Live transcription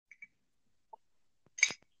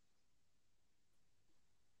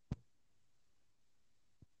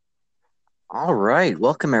All right.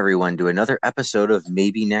 Welcome, everyone, to another episode of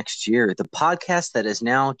Maybe Next Year, the podcast that is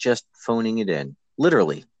now just phoning it in,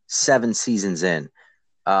 literally 7 seasons in.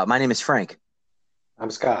 My name is Frank.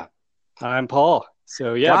 I'm Scott. I'm Paul.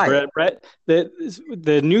 So yeah, Guy. Brett,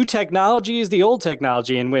 the new technology is the old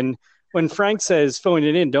technology, and when Frank says phone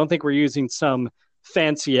it in, don't think we're using some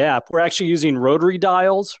fancy app. We're actually using rotary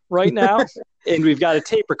dials right now, and we've got a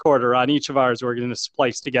tape recorder on each of ours. We're going to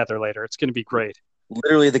splice together later. It's going to be great.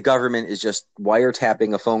 Literally, the government is just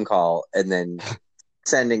wiretapping a phone call and then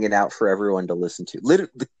sending it out for everyone to listen to.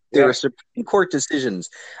 There are Supreme Court decisions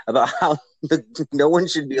about how no one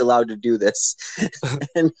should be allowed to do this,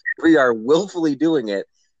 and we are willfully doing it.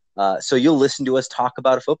 So you'll listen to us talk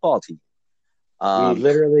about a football team. We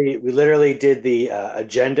literally did the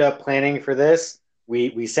agenda planning for this.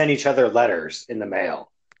 We sent each other letters in the mail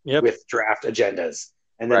with draft agendas,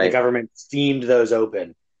 and then the government steamed those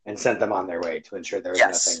open and sent them on their way to ensure there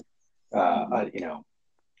was nothing.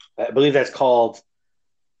 I believe that's called.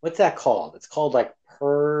 What's that called? It's called like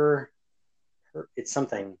it's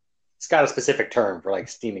something. It's got a specific term for like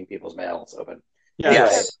steaming people's mails open. Yeah,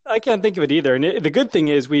 yes. I can't think of it either. And the good thing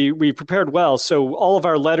is we prepared well. So all of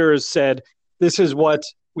our letters said, this is what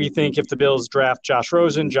we think if the Bills draft Josh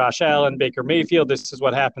Rosen, Josh Allen, Baker Mayfield. This is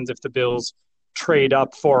what happens if the Bills trade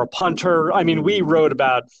up for a punter. I mean, we wrote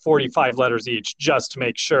about 45 letters each just to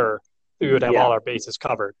make sure we would have all our bases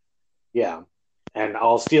covered. Yeah. And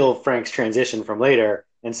I'll steal Frank's transition from later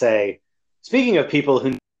and say, speaking of people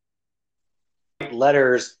who write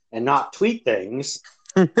letters and not tweet things.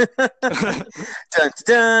 Dun,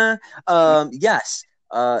 dun, dun. Yes.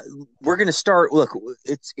 We're going to start. Look,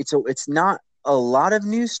 it's not a lot of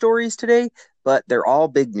news stories today, but they're all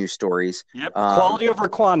big news stories. Yep. Quality over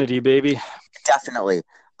quantity, baby. Definitely.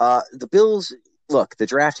 The Bills, look, the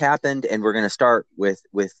draft happened, and we're going to start with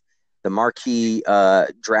the marquee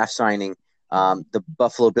draft signing. The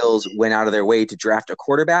Buffalo Bills went out of their way to draft a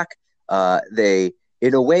quarterback.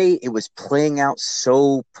 In a way, it was playing out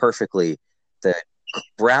so perfectly. The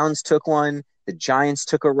Browns took one, the Giants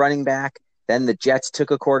took a running back, then the Jets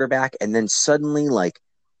took a quarterback, and then suddenly, like,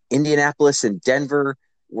 Indianapolis and Denver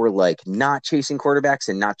were like not chasing quarterbacks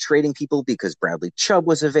and not trading people because Bradley Chubb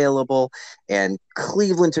was available, and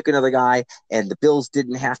Cleveland took another guy, and the Bills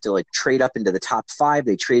didn't have to like trade up into the top 5.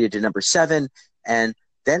 They traded to number 7, and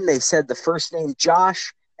then they said the first name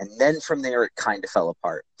Josh, and then from there it kind of fell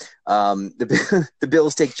apart. The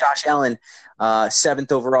Bills take Josh Allen,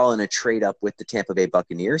 7th overall in a trade up with the Tampa Bay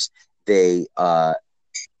Buccaneers. They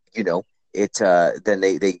then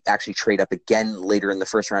they actually trade up again later in the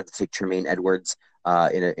first round to take Tremaine Edwards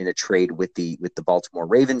in a trade with the Baltimore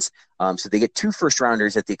Ravens. So they get 2 first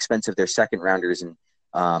rounders at the expense of their second rounders, and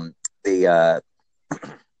I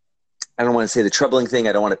don't want to say the troubling thing.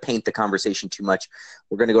 I don't want to paint the conversation too much.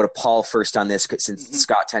 We're going to go to Paul first on this, since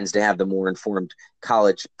Scott tends to have the more informed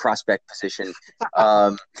college prospect position.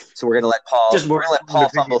 So we're going to let Paul.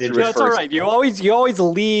 Fumble through it first. That's all right. You always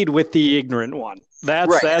lead with the ignorant one.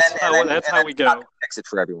 That's how we go. Fix it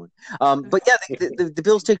for everyone. But yeah, the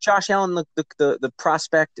Bills take Josh Allen, the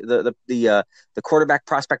prospect, the quarterback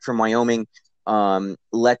prospect from Wyoming.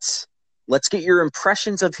 Let's get your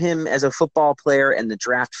impressions of him as a football player and the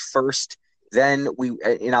draft first. Then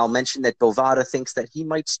I'll mention that Bovada thinks that he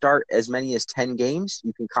might start as many as 10 games.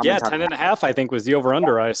 You can comment. Yeah, 10 and a half, I think, was the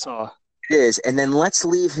over-under I saw. It is. And then let's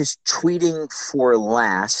leave his tweeting for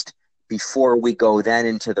last before we go then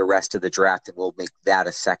into the rest of the draft, and we'll make that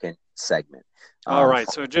a second segment. All right.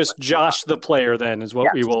 So just Josh the player then is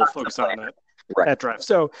what we will focus on that draft.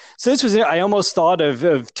 So this was it. I almost thought of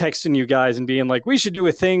texting you guys and being like, we should do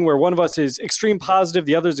a thing where one of us is extreme positive,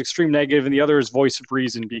 the other is extreme negative, and the other is voice of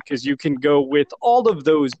reason, because you can go with all of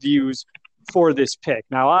those views for this pick.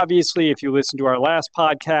 Now, obviously, if you listened to our last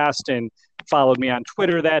podcast and followed me on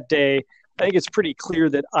Twitter that day, I think it's pretty clear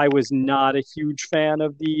that I was not a huge fan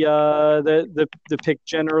of the pick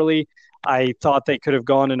generally. I thought they could have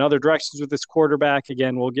gone in other directions with this quarterback.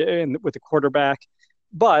 Again, we'll get in with the quarterback.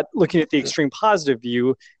 But looking at the extreme positive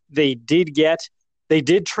view, they did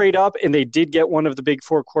trade up, and they did get one of the big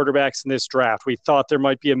 4 quarterbacks in this draft. We thought there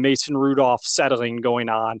might be a Mason Rudolph settling going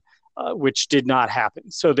on, which did not happen.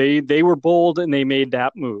 So they were bold, and they made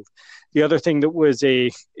that move. The other thing that was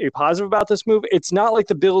a positive about this move, it's not like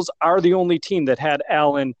the Bills are the only team that had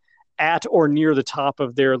Allen at or near the top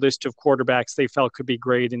of their list of quarterbacks they felt could be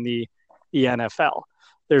great in the NFL.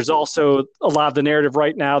 There's also a lot of the narrative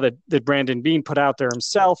right now that Brandon Beane put out there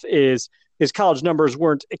himself is his college numbers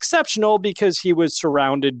weren't exceptional because he was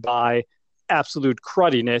surrounded by absolute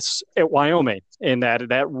cruddiness at Wyoming, and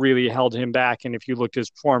that really held him back. And if you looked at his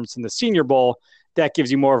performance in the Senior Bowl, that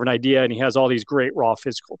gives you more of an idea, and he has all these great raw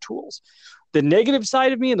physical tools. The negative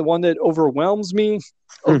side of me, and the one that overwhelms me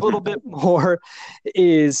a little bit more,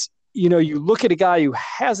 is, you look at a guy who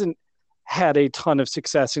hasn't had a ton of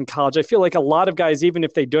success in college. I feel like a lot of guys, even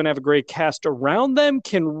if they don't have a great cast around them,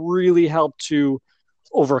 can really help to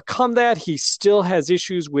overcome that. He still has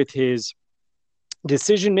issues with his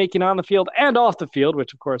decision making on the field and off the field,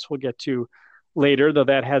 which of course we'll get to later, though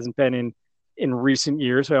that hasn't been in recent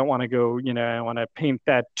years. So I don't want to go, I want to paint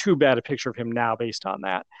that too bad a picture of him now based on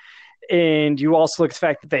that. And you also look at the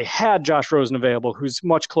fact that they had Josh Rosen available, who's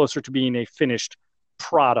much closer to being a finished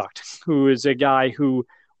product, who is a guy who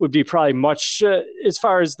would be probably much, as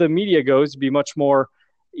far as the media goes, be much more,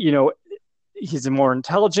 he's a more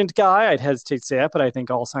intelligent guy. I'd hesitate to say that, but I think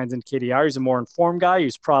all signs indicate he's a more informed guy.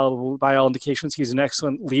 He's probably, by all indications, he's an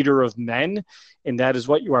excellent leader of men, and that is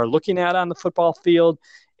what you are looking at on the football field.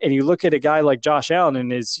 And you look at a guy like Josh Allen,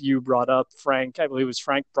 and as you brought up, Frank, I believe it was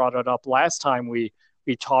Frank brought it up last time we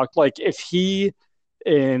talked, like if he,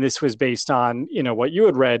 and this was based on, what you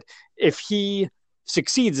had read, if he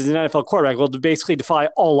succeeds as an NFL quarterback, will basically defy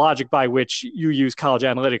all logic by which you use college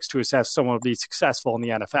analytics to assess someone to be successful in the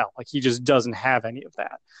NFL. Like he just doesn't have any of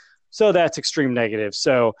that. So that's extreme negative.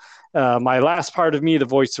 So my last part of me, the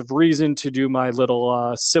voice of reason, to do my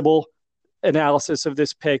little Sybil analysis of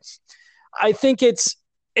this pick, I think it's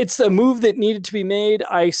a move that needed to be made.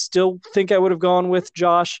 I still think I would have gone with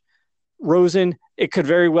Josh Rosen. It could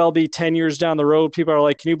very well be 10 years down the road. People are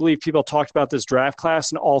like, can you believe people talked about this draft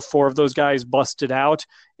class and all four of those guys busted out?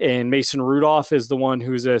 And Mason Rudolph is the one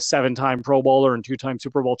who's a 7-time Pro Bowler and 2-time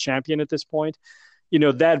Super Bowl champion at this point.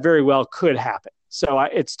 That very well could happen. So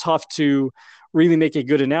it's tough to really make a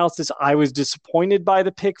good analysis. I was disappointed by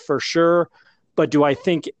the pick for sure, but do I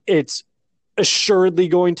think it's assuredly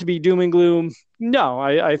going to be doom and gloom? No,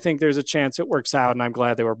 I think there's a chance it works out, and I'm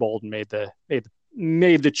glad they were bold and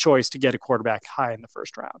made the choice to get a quarterback high in the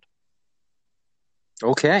first round.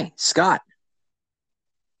 Okay, Scott.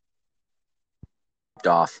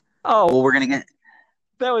 Off. Oh, well, we're gonna get.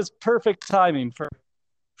 That was perfect timing for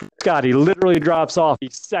Scott. He literally drops off the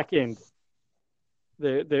second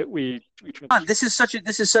that we. This is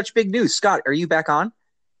such big news. Scott, are you back on?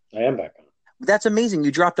 I am back on. That's amazing.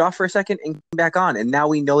 You dropped off for a second and came back on, and now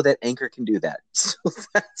we know that Anchor can do that. So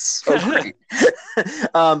that's so great.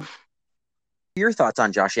 Your thoughts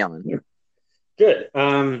on Josh Allen? Good.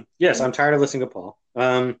 Yes, I'm tired of listening to Paul.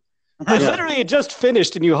 I literally had just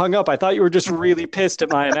finished and you hung up. I thought you were just really pissed at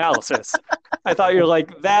my analysis. I thought you were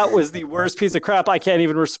like, that was the worst piece of crap. I can't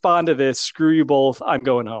even respond to this. Screw you both. I'm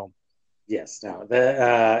going home. Yes. No.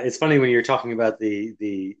 It's funny when you're talking about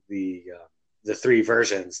the three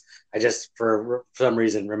versions. I just for some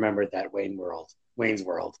reason remembered that Wayne's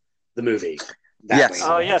World, the movie. Yes.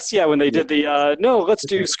 Oh, yes. Yeah. When they did the, no, let's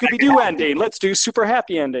do Scooby-Doo ending. Let's do super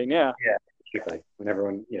happy ending. Yeah. Yeah. Exactly. When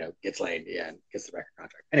everyone, gets laid and gets the record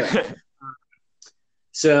contract. Anyway.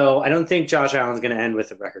 So I don't think Josh Allen's going to end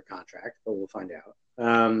with a record contract, but we'll find out.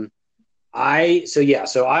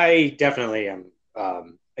 So I definitely am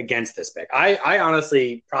against this pick. I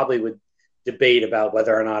honestly probably would debate about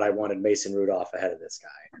whether or not I wanted Mason Rudolph ahead of this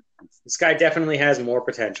guy. This guy definitely has more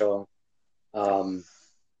potential.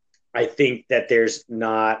 I think that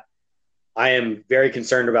I am very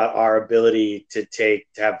concerned about our ability to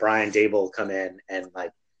have Brian Daboll come in and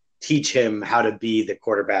like teach him how to be the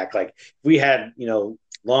quarterback. Like if we had,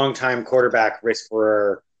 longtime quarterback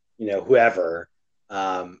whisperer, whoever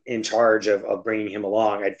in charge of bringing him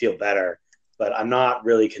along, I'd feel better. But I'm not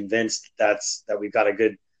really convinced that we've got a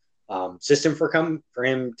good system for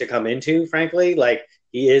him to come into, frankly. Like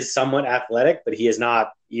he is somewhat athletic, but he is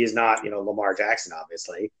not, Lamar Jackson,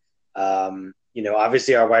 obviously.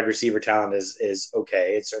 Obviously our wide receiver talent is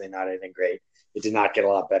okay. It's certainly not anything great. It did not get a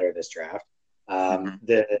lot better this draft.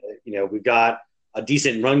 We've got a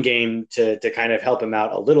decent run game to kind of help him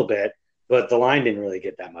out a little bit, but the line didn't really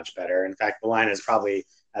get that much better. In fact, the line has probably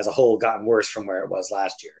as a whole gotten worse from where it was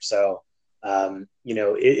last year. So,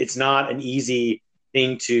 it's not an easy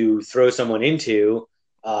thing to throw someone into.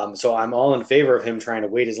 So I'm all in favor of him trying to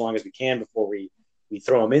wait as long as we can before we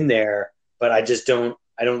throw him in there. But I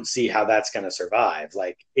don't see how that's going to survive.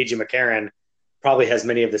 Like A.J. McCarron probably has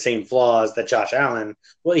many of the same flaws that Josh Allen.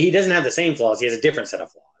 Well, he doesn't have the same flaws. He has a different set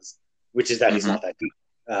of flaws, which is that he's not that deep,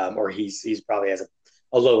 or he's probably has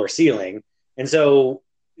a lower ceiling. And so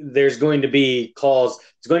there's going to be calls.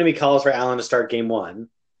 There's going to be calls for Allen to start game one,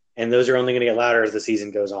 and those are only going to get louder as the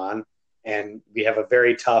season goes on. And we have a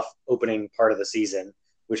very tough opening part of the season,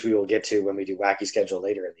 which we will get to when we do Wacky Schedule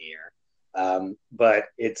later in the year. But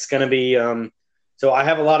it's going to be so I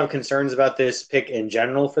have a lot of concerns about this pick in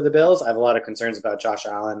general for the Bills. I have a lot of concerns about Josh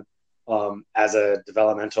Allen as a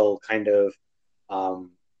developmental kind of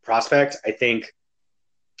prospect. I think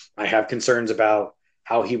I have concerns about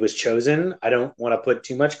how he was chosen. I don't want to put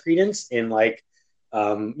too much credence in in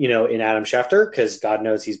Adam Schefter, because God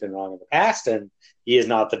knows he's been wrong in the past and he is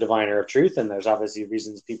not the diviner of truth. And there's obviously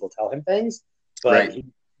reasons people tell him things, but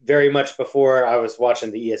very much before I was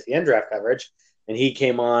watching the ESPN draft coverage, and he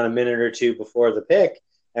came on a minute or two before the pick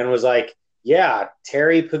and was like, yeah,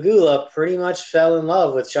 Terry Pegula pretty much fell in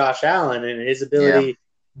love with Josh Allen and his ability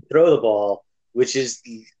to throw the ball, which is,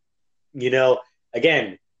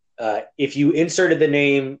 again, if you inserted the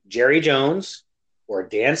name Jerry Jones or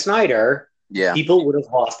Dan Snyder, people would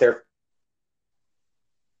have lost their.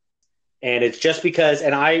 And it's just because,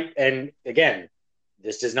 and again,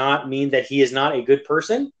 this does not mean that he is not a good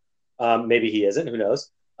person. Maybe he isn't. Who knows?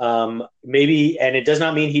 Maybe, and it does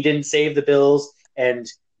not mean he didn't save the Bills. And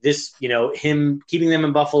this, him keeping them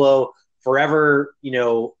in Buffalo forever,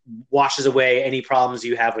 washes away any problems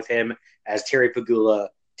you have with him as Terry Pegula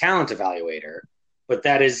talent evaluator. But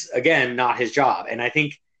that is, again, not his job. And I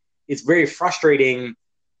think it's very frustrating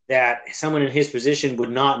that someone in his position would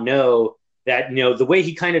not know that, the way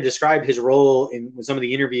he kind of described his role in some of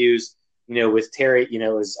the interviews, with Terry,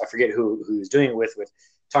 I forget who he was doing it with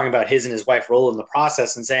talking about his and his wife role in the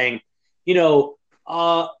process and saying,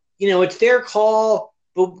 it's their call,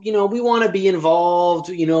 but, we want to be involved.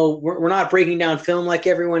 We're not breaking down film like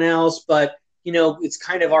everyone else, but, it's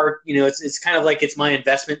kind of our, it's kind of like it's my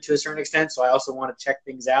investment to a certain extent. So I also want to check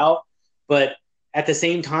things out. But at the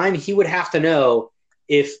same time, he would have to know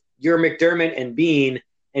if you're McDermott and Beane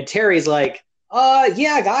and Terry's like,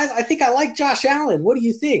 yeah, guys, I think I like Josh Allen. What do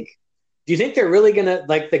you think? Do you think they're really going to,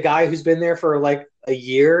 like, the guy who's been there for like a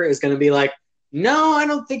year is going to be like, no, I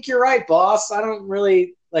don't think you're right, boss. I don't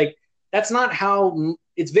really like, that's not how,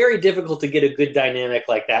 it's very difficult to get a good dynamic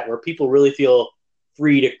like that where people really feel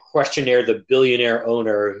free to questionnaire the billionaire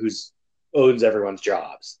owner who's owns everyone's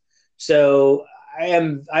jobs. So I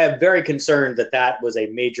am very concerned that was a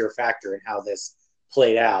major factor in how this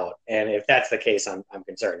played out. And if that's the case, I'm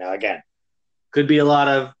concerned. Now, again, could be a lot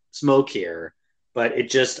of smoke here, but it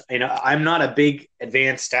just, I'm not a big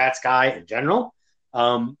advanced stats guy in general.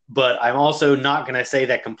 But I'm also not going to say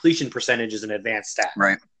that completion percentage is an advanced stat.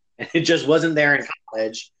 Right. And it just wasn't there in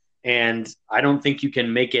college. And I don't think you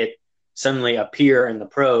can make it suddenly appear in the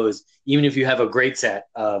pros, even if you have a great set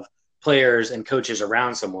of players and coaches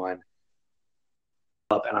around someone.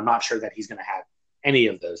 And I'm not sure that he's going to have any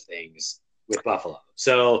of those things with Buffalo.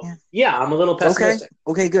 So, yeah, I'm a little pessimistic.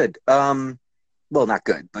 Okay, good. Well, not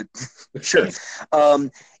good, but sure. I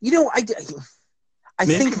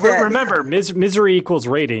think that... Remember, misery equals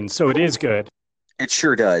rating, so it is good. It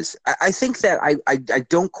sure does. I think that I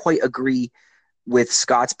don't quite agree with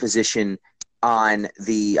Scott's position on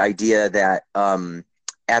the idea that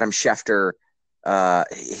Adam Schefter,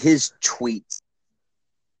 his tweets.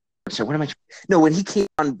 So what am I? No, when he came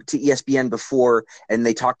on to ESPN before and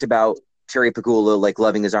they talked about Terry Pegula like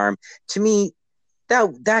loving his arm, to me,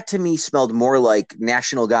 that to me smelled more like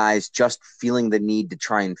national guys just feeling the need to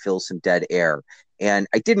try and fill some dead air. And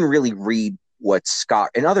I didn't really read what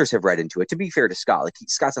Scott and others have read into it. To be fair to Scott,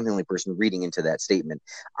 Scott's not the only person reading into that statement.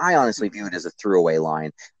 I honestly view it as a throwaway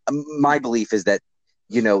line. My belief is that,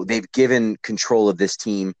 they've given control of this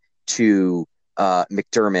team to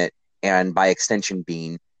McDermott and by extension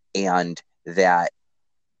Beane, and that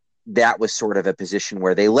was sort of a position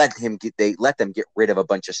where they let them get rid of a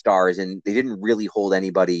bunch of stars, and they didn't really hold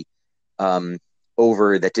anybody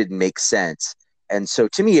over that didn't make sense. And so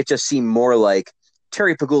to me, it just seemed more like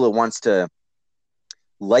Terry Pegula wants to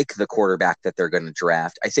like the quarterback that they're going to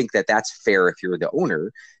draft. I think that that's fair if you're the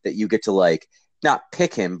owner, that you get to not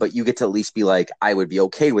pick him, but you get to at least be like, I would be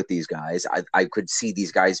okay with these guys. I could see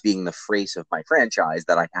these guys being the face of my franchise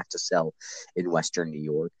that I have to sell in Western New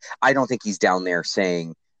York. I don't think he's down there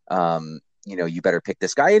saying, you better pick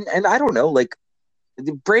this guy. And I don't know,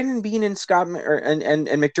 Brandon Beane and Scott and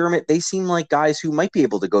McDermott, they seem like guys who might be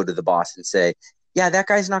able to go to the boss and say, yeah, that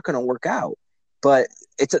guy's not going to work out. But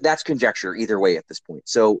that's conjecture either way at this point.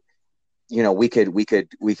 So, we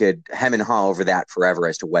could hem and haw over that forever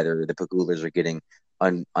as to whether the Pegulas are getting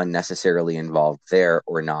unnecessarily involved there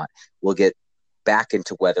or not. We'll get back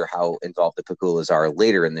into how involved the Pegulas are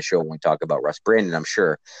later in the show when we talk about Russ Brandon, I'm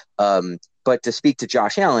sure. But to speak to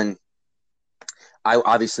Josh Allen, I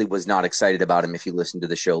obviously was not excited about him if you listened to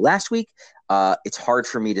the show last week. It's hard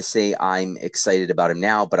for me to say I'm excited about him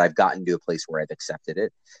now, but I've gotten to a place where I've accepted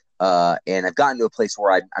it. And I've gotten to a place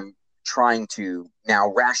where I'm trying to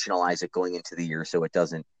now rationalize it going into the year so it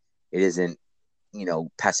isn't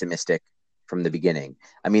pessimistic from the beginning.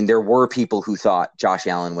 I mean, there were people who thought Josh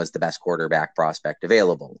Allen was the best quarterback prospect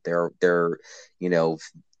available.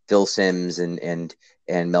 Phil Simms and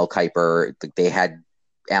and Mel Kiper. They had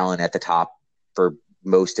Allen at the top for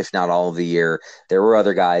most, if not all of the year. There were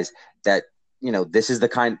other guys that, this is the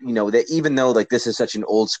kind, that even though like this is such an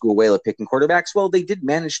old school way of picking quarterbacks, well, they did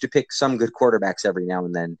manage to pick some good quarterbacks every now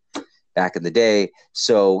and then back in the day.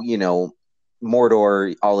 So,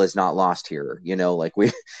 Mordor, all is not lost here.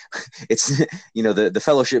 It's, the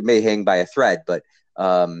fellowship may hang by a thread, but,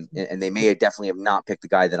 and they may definitely have not picked the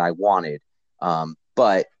guy that I wanted.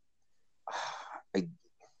 But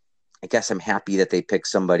I guess I'm happy that they picked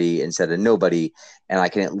somebody instead of nobody, and I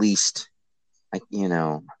can at least, I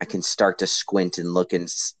can start to squint and look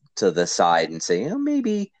to the side and say,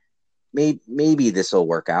 maybe this will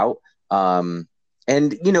work out. And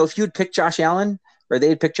if you'd picked Josh Allen, or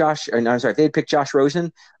they'd picked if they'd picked Josh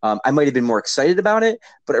Rosen, I might have been more excited about it.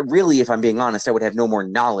 But really, if I'm being honest, I would have no more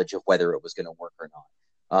knowledge of whether it was going to work or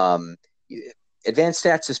not. Advanced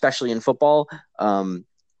stats, especially in football,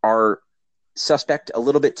 are suspect a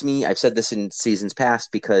little bit to me. I've said this in seasons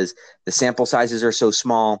past because the sample sizes are so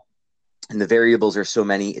small and the variables are so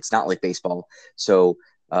many. It's not like baseball. So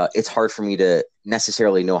it's hard for me to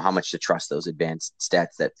necessarily know how much to trust those advanced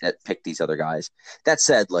stats that pick these other guys. That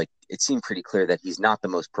said, like, it seemed pretty clear that he's not the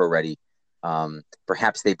most pro ready.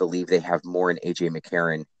 Perhaps they believe they have more in AJ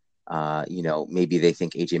McCarron. Maybe they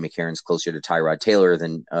think AJ McCarron's closer to Tyrod Taylor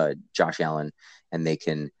than Josh Allen, and they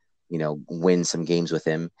can, win some games with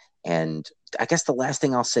him. And I guess the last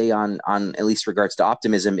thing I'll say on at least regards to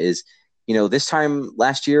optimism is, this time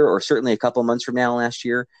last year, or certainly a couple months from now last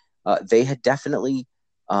year, they had definitely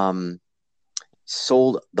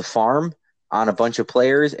sold the farm on a bunch of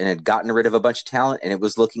players and had gotten rid of a bunch of talent, and it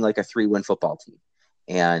was looking like a 3-win football team.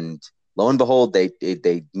 And lo and behold,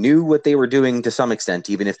 they knew what they were doing to some extent,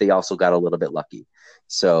 even if they also got a little bit lucky.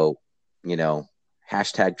 So,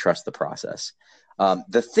 hashtag trust the process.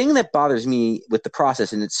 The thing that bothers me with the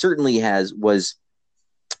process, and it certainly was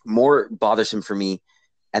more bothersome for me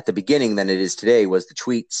at the beginning than it is today, was the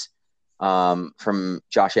tweets from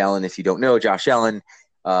Josh Allen. If you don't know, Josh Allen,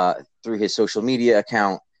 through his social media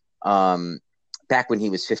account, back when he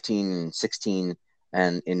was 15, 16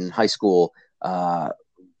 and in high school,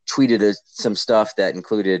 tweeted some stuff that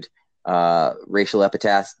included racial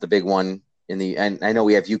epithets, the big one and I know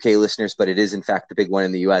we have UK listeners, but it is in fact the big one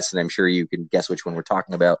in the US, and I'm sure you can guess which one we're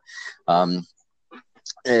talking about.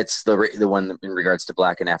 It's the one in regards to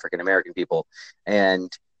Black and African American people,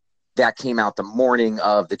 and that came out the morning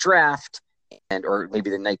of the draft, or maybe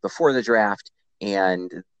the night before the draft.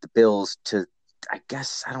 And the Bills, I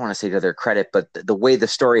guess I don't want to say to their credit, but the way the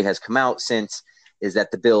story has come out since is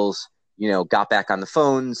that the Bills, got back on the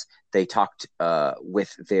phones. They talked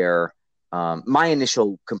with their. My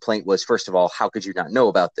initial complaint was, first of all, how could you not know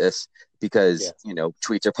about this? Because,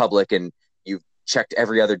 tweets are public and you've checked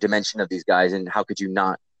every other dimension of these guys. And how could you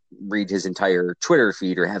not read his entire Twitter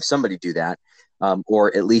feed or have somebody do that?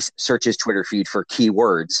 Or at least search his Twitter feed for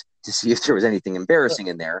keywords to see if there was anything embarrassing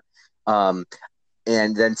in there. And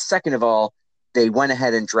then second of all, they went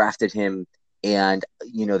ahead and drafted him. And,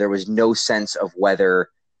 there was no sense of whether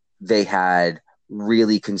they had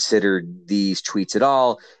really considered these tweets at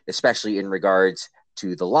all, especially in regards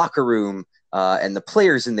to the locker room and the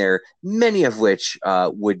players in there, many of which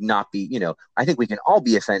would not be, I think we can all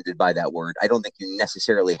be offended by that word. I don't think you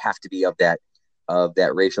necessarily have to be of that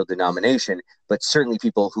racial denomination, but certainly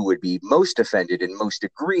people who would be most offended and most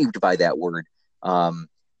aggrieved by that word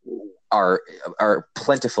are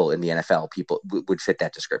plentiful in the NFL. People would fit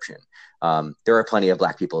that description. There are plenty of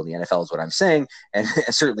Black people in the NFL is what I'm saying, and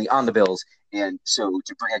certainly on the Bills. And so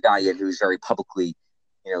to bring a guy in who's very publicly,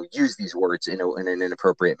 used these words in an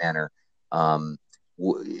inappropriate manner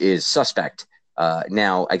is suspect.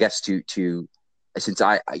 Now, I guess since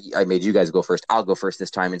I made you guys go first, I'll go first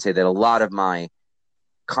this time and say that a lot of my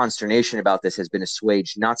consternation about this has been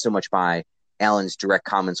assuaged not so much by Allen's direct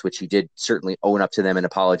comments, which he did certainly own up to them and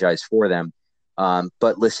apologize for them,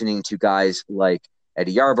 but listening to guys like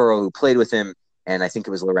Eddie Yarborough, who played with him, and I think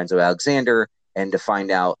it was Lorenzo Alexander, and to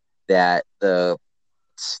find out that the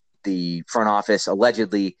front office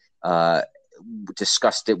allegedly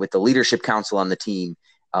discussed it with the leadership council on the team,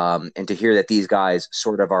 and to hear that these guys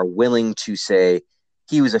sort of are willing to say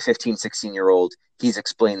he was a 15, 16-year-old. He's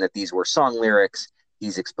explained that these were song lyrics.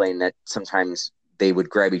 He's explained that sometimes they would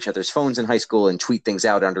grab each other's phones in high school and tweet things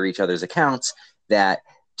out under each other's accounts, that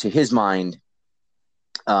to his mind,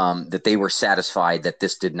 that they were satisfied that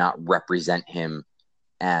this did not represent him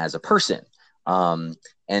as a person.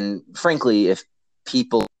 And frankly, if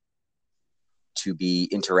people to be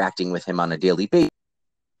interacting with him on a daily basis,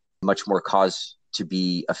 much more cause to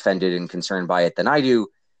be offended and concerned by it than I do,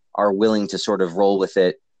 are willing to sort of roll with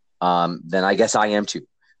it, then I guess I am too.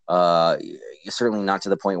 certainly not to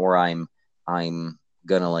the point where I'm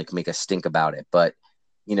gonna like make a stink about it, but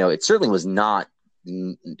it certainly was not.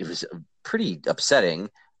 It was pretty upsetting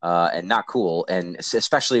and not cool, and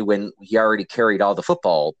especially when he already carried all the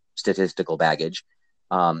football statistical baggage,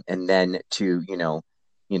 and then to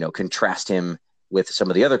contrast him with some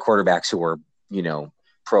of the other quarterbacks who were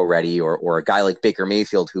pro ready, or a guy like Baker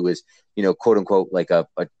Mayfield who was quote unquote like a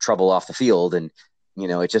trouble off the field, and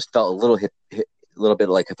it just felt a little bit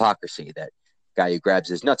like hypocrisy. That guy who grabs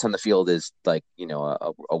his nuts on the field is like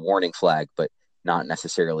a warning flag, but not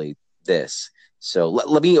necessarily this. So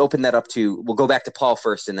let me open that up to. We'll go back to Paul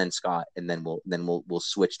first, and then Scott, and then we'll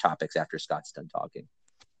switch topics after Scott's done talking.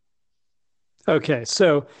 Okay,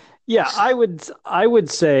 so yeah, I would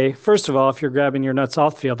say, first of all, if you're grabbing your nuts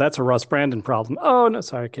off the field, that's a Russ Brandon problem. Oh no,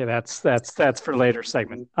 sorry. Okay, that's for later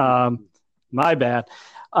segment. My bad.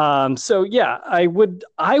 So yeah, I would.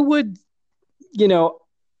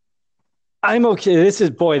 I'm okay. This is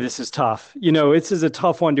tough. This is a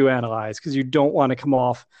tough one to analyze because you don't want to come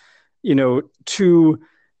off, too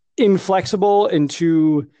inflexible and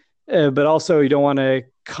too, but also you don't want to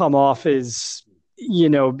come off as,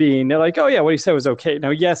 being like, oh yeah, what he said was okay.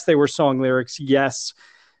 Now, yes, they were song lyrics. Yes,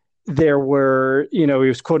 there were, he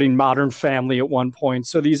was quoting Modern Family at one point.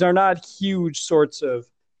 So these are not huge sorts of,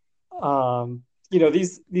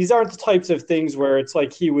 these aren't the types of things where it's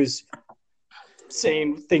like he was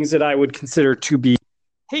saying things that I would consider to be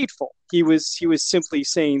hateful. He was simply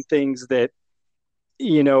saying things that,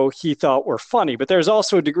 he thought were funny, but there's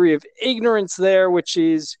also a degree of ignorance there, which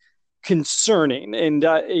is concerning. And,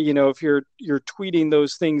 if you're tweeting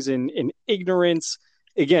those things in ignorance,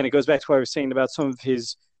 again, it goes back to what I was saying about some of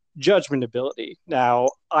his judgment ability. Now,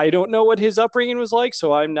 I don't know what his upbringing was like,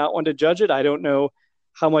 so I'm not one to judge it. I don't know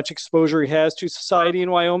how much exposure he has to society in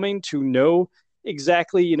Wyoming to know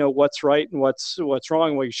exactly, what's right and what's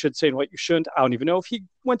wrong, what you should say and what you shouldn't. I don't even know if he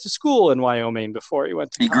went to school in Wyoming before he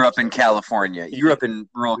went to college. Grew up in California. He grew up in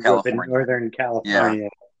rural California. In Northern California.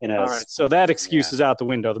 Yeah. All right. So that excuse is out the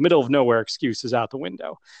window. The middle of nowhere excuse is out the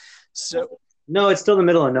window. So no, it's still the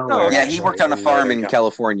middle of nowhere. Oh, yeah, he worked on a farm in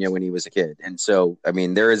California when he was a kid. And so, I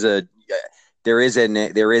mean, he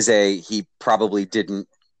probably didn't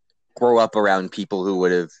grow up around people who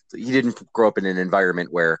he didn't grow up in an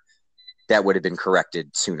environment where that would have been corrected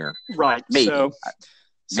sooner. Right. Maybe.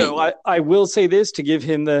 So I will say this to give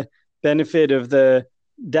him the benefit of the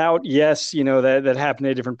doubt. Yes, that happened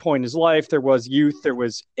at a different point in his life. There was youth, there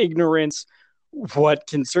was ignorance. What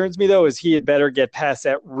concerns me, though, is he had better get past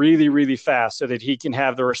that really, really fast so that he can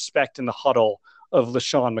have the respect in the huddle of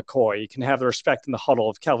LaShawn McCoy. He can have the respect in the huddle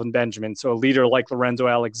of Kelvin Benjamin. So a leader like Lorenzo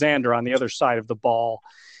Alexander on the other side of the ball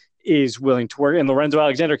is willing to work. And Lorenzo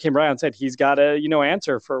Alexander came around and said he's got to,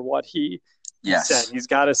 answer for what he said. He's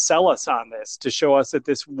got to sell us on this to show us that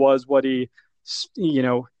this was what he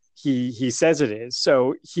says it is.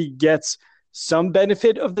 So he gets some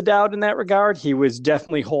benefit of the doubt in that regard. He was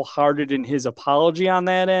definitely wholehearted in his apology on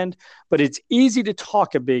that end, but it's easy to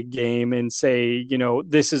talk a big game and say,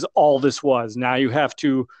 this is all this was. Now you have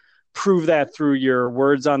to prove that through your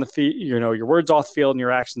words on the field, your words off the field and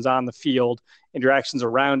your actions on the field and your actions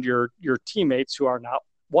around your teammates who are not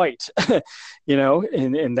white,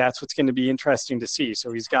 and that's what's going to be interesting to see.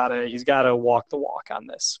 So he's got to walk the walk on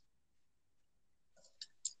this.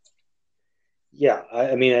 Yeah,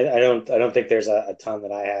 I mean, I don't think there's a ton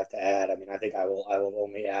that I have to add. I mean, I think I will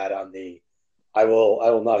only add on I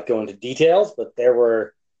will not go into details, but there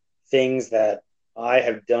were things that I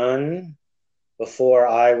have done before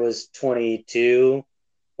I was 22,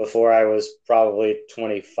 before I was probably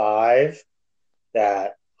 25,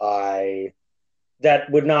 that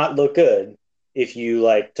would not look good if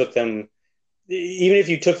you took them, even if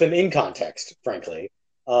you took them in context, frankly,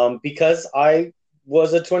 because I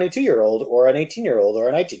was a 22-year-old or an 18-year-old or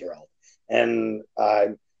a 19-year-old. And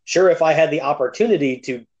I'm sure if I had the opportunity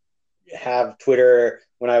to have Twitter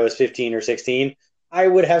when I was 15 or 16, I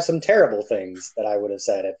would have some terrible things that I would have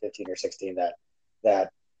said at 15 or 16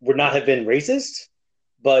 that would not have been racist,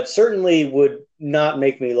 but certainly would not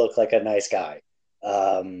make me look like a nice guy.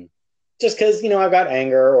 Just because, I've got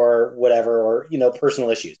anger or whatever, or,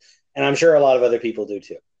 personal issues. And I'm sure a lot of other people do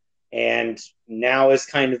too. And now is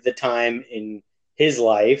kind of the time in his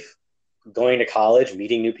life, going to college,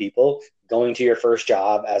 meeting new people, going to your first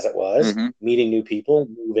job as it was, meeting new people,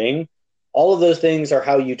 moving. All of those things are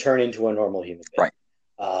how you turn into a normal human being.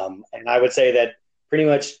 Right. And I would say that pretty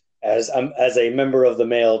much as a member of the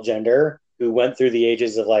male gender who went through the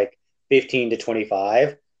ages of 15 to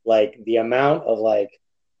 25, the amount of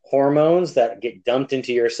hormones that get dumped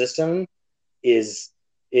into your system it's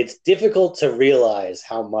difficult to realize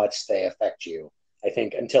how much they affect you I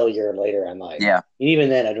think, until a year later in life. Yeah. And even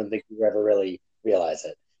then, I don't think you ever really realize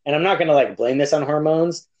it. And I'm not going to like blame this on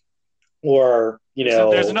hormones or,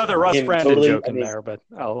 there's another Russ Brandon joke in there, but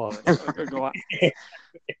I'll go on.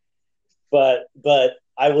 But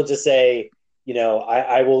I will just say,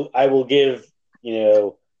 I will give,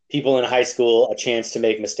 people in high school a chance to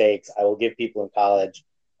make mistakes. I will give people in college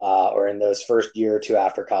or in those first year or two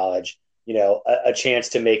after college, a chance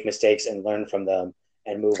to make mistakes and learn from them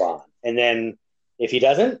and move on. And then if he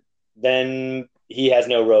doesn't, then he has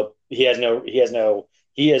no rope. This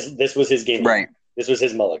was his game. Right. This was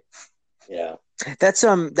his mulligan. Yeah. That's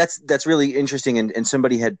really interesting. And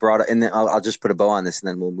somebody had brought, and then I'll just put a bow on this and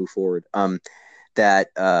then we'll move forward. Well,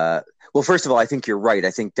 first of all, I think you're right.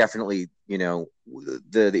 I think definitely, the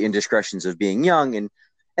indiscretions of being young and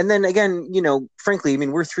then again, frankly, I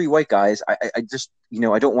mean, we're three white guys. I just,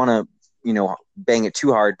 I don't want to, bang it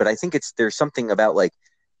too hard, but I think there's something about like,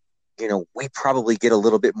 we probably get a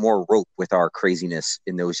little bit more rope with our craziness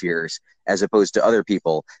in those years as opposed to other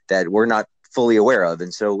people that we're not fully aware of.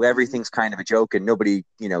 And so everything's kind of a joke and nobody,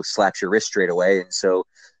 slaps your wrist straight away. And so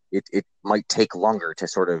it might take longer to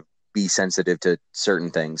sort of be sensitive to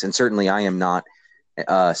certain things. And certainly I am not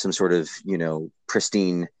some sort of,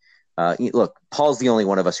 pristine. Look, Paul's the only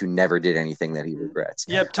one of us who never did anything that he regrets.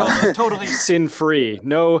 Yep, totally sin-free.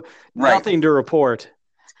 No, right. Nothing to report.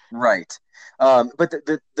 Right. But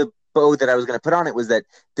the bow that I was going to put on it was that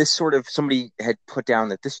this sort of somebody had put down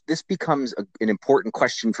that this becomes an important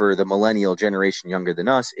question for the millennial generation younger than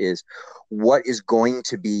us is what is going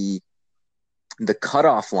to be the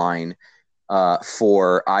cutoff line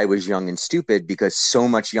for I was young and stupid, because so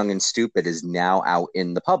much young and stupid is now out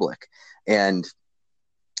in the public. And,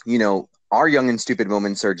 our young and stupid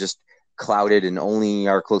moments are just clouded and only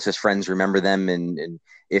our closest friends remember them and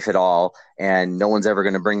if at all, and no one's ever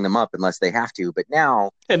going to bring them up unless they have to. But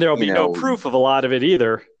now, and there'll be no proof of a lot of it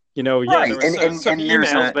either. Right. There was some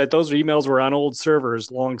emails, but those emails were on old servers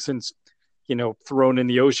long since, thrown in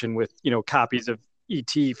the ocean with, copies of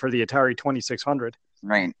ET for the Atari 2600.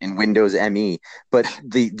 Right. And Windows ME. But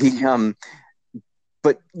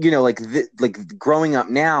like growing up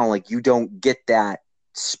now, like you don't get that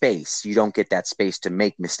space. You don't get that space to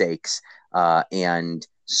make mistakes and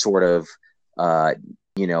sort of,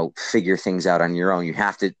 figure things out on your own.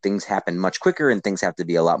 Things happen much quicker and things have to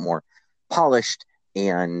be a lot more polished.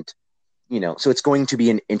 And, so it's going to be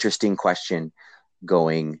an interesting question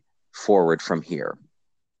going forward from here.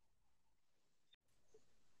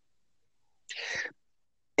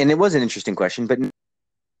 And it was an interesting question, but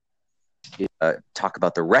talk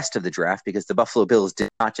about the rest of the draft, because the Buffalo Bills did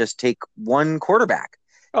not just take one quarterback.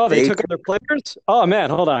 Oh, they took other players? Oh, man,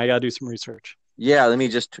 hold on. I got to do some research. Yeah, let me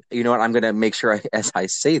just, you know what, I'm going to make sure as I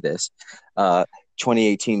say this,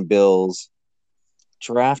 2018 Bills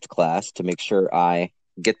draft class to make sure I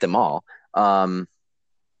get them all. Why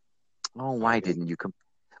didn't you come?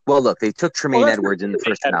 Well, look, they took Tremaine Edwards in the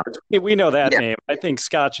first round. We know that name. I think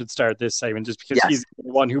Scott should start this segment just because he's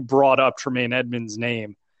the one who brought up Tremaine Edmonds'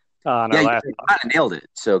 name on our last. You kind of nailed it,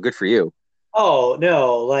 so good for you. Oh,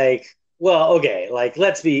 no, let's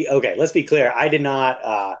be clear. I did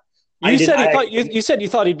not. You said you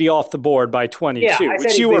thought he'd be off the board by 22,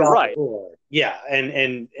 which you were right. Yeah,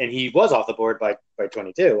 and he was off the board by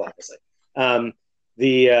 22, obviously. I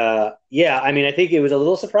mean, I think it was a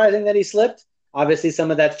little surprising that he slipped. Obviously, some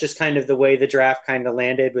of that's just kind of the way the draft kind of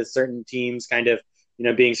landed with certain teams kind of,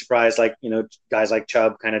 being surprised, like, guys like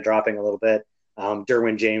Chubb kind of dropping a little bit.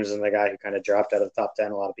 Derwin James is the guy who kind of dropped out of the top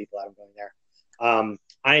 10. A lot of people had him going there.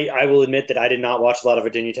 I will admit that I did not watch a lot of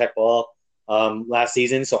Virginia Tech ball last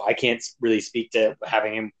season, so I can't really speak to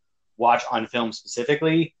having him watch on film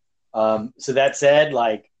specifically. So that said,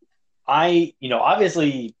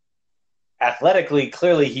 obviously athletically,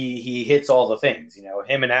 clearly he hits all the things.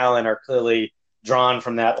 Him and Allen are clearly drawn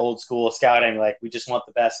from that old school scouting. Like, we just want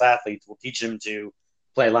the best athletes. We'll teach them to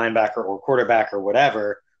play linebacker or quarterback or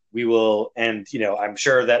whatever. We will, and I'm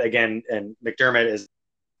sure that again, and McDermott is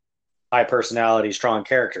high personality, strong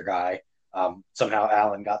character guy. Somehow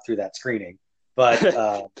Allen got through that screening, but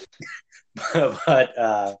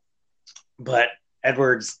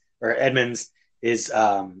Edmonds is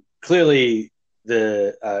clearly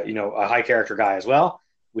a high character guy as well,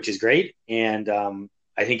 which is great. And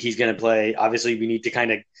I think he's going to play. Obviously, we need to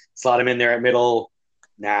kind of slot him in there at middle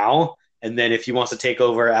now, and then if he wants to take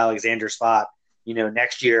over Alexander's spot,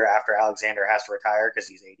 next year after Alexander has to retire because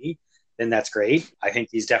he's 80, then that's great. I think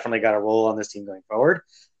he's definitely got a role on this team going forward.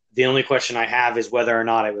 The only question I have is whether or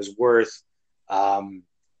not it was worth,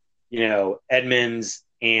 Edmonds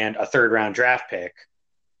and a third round draft pick,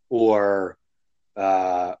 or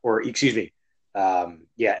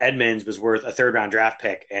Edmonds was worth a third round draft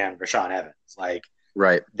pick and Rashaan Evans. Like,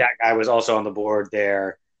 right, that guy was also on the board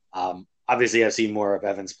there. Obviously, I've seen more of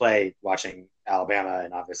Evans play watching Alabama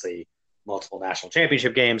and obviously multiple national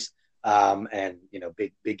championship games, and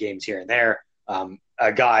big games here and there.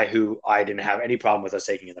 A guy who I didn't have any problem with us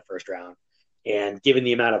taking in the first round. And given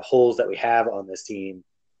the amount of holes that we have on this team,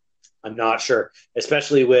 I'm not sure,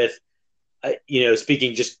 especially with,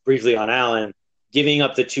 speaking just briefly on Allen, giving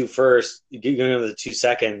up the 2 first, giving up the 2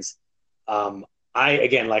 seconds. I've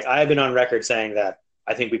been on record saying that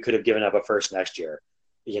I think we could have given up a first next year.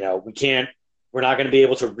 We're not going to be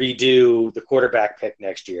able to redo the quarterback pick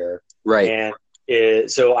next year. Right.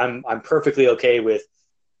 And so I'm perfectly okay with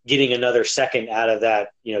getting another second out of that,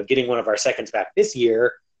 getting one of our seconds back this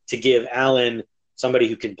year to give Allen somebody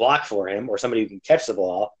who can block for him or somebody who can catch the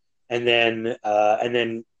ball. And then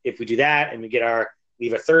if we do that and we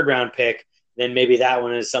leave a third round pick, then maybe that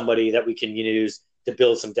one is somebody that we can use to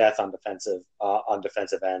build some depth on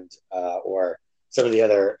defensive end, or some of the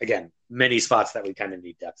other, again, many spots that we kind of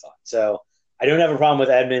need depth on. So I don't have a problem with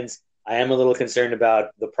Edmonds. I am a little concerned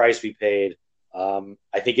about the price we paid.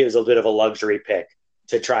 I think it was a bit of a luxury pick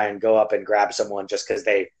to try and go up and grab someone just because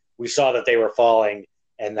we saw that they were falling,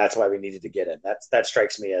 and that's why we needed to get it. That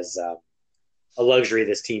strikes me as a luxury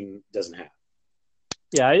this team doesn't have.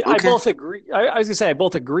 Yeah, I both agree. I was going to say I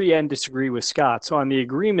both agree and disagree with Scott. So on the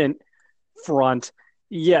agreement front,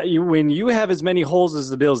 when you have as many holes as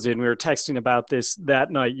the Bills did, and we were texting about this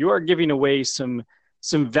that night, you are giving away some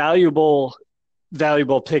valuable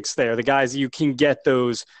picks there. The guys you can get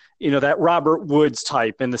those, that Robert Woods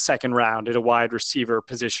type in the second round at a wide receiver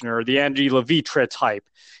position, or the Andy Levitre type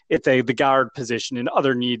at the guard position, and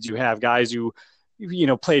other needs you have, guys who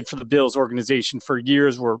played for the Bills organization for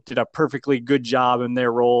years, did a perfectly good job in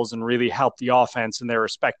their roles and really helped the offense in their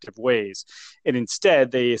respective ways. And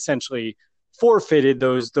instead, they essentially forfeited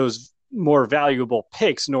those more valuable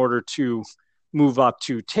picks in order to move up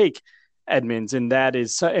to take Edmonds. And that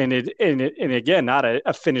is, and again, not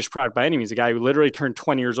a finished product by any means. A guy who literally turned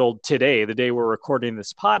 20 years old today, the day we're recording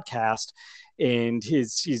this podcast, and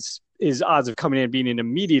his odds of coming in and being an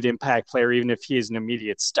immediate impact player, even if he is an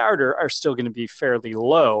immediate starter, are still going to be fairly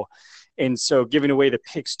low. And so giving away the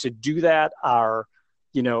picks to do that are,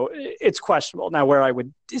 it's questionable. Now, where I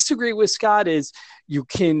would disagree with Scott is you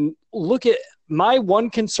can look at my one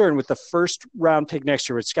concern with the first round pick next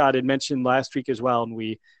year, which Scott had mentioned last week as well, and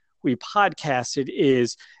we podcasted,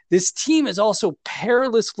 is this team is also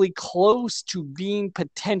perilously close to being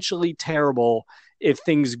potentially terrible if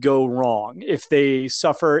things go wrong, if they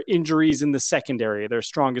suffer injuries in the secondary, their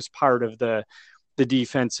strongest part of the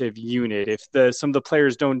defensive unit, if some of the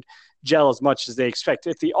players don't gel as much as they expect,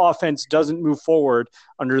 if the offense doesn't move forward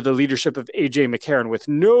under the leadership of A.J. McCarron with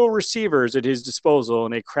no receivers at his disposal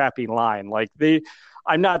and a crappy line.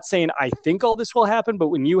 I'm not saying I think all this will happen, but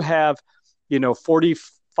when you have,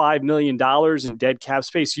 $45 million in dead cap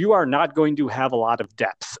space, you are not going to have a lot of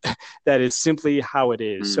depth. That is simply how it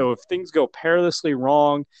is. So if things go perilously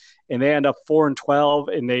wrong and they end up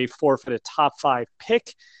 4-12 and they forfeit a top 5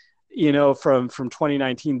 pick, from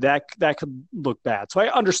 2019, that could look bad. So I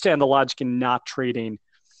understand the logic in not trading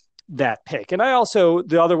that pick. And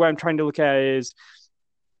the other way I'm trying to look at it is,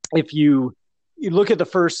 if you look at the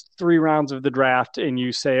first 3 rounds of the draft and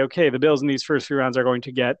you say, okay, the Bills in these first 3 rounds are going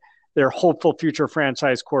to get their hopeful future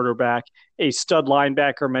franchise quarterback, a stud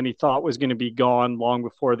linebacker many thought was going to be gone long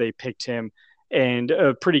before they picked him, and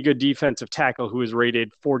a pretty good defensive tackle who was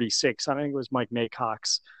rated 46. I think it was Mike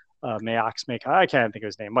Mayock's, I can't think of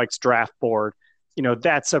his name, Mike's draft board.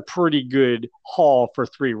 That's a pretty good haul for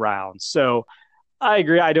 3 rounds. So I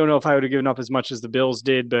agree. I don't know if I would have given up as much as the Bills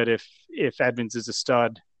did, but if Edmonds is a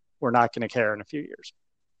stud, we're not going to care in a few years.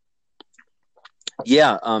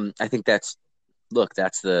 Yeah, I think that's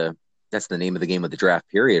the name of the game of the draft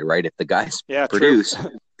period, right? If the guys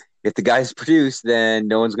if the guys produce, then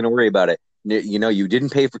no one's going to worry about it. You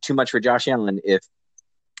didn't pay for too much for Josh Allen,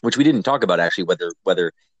 which we didn't talk about actually,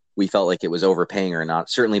 whether we felt like it was overpaying or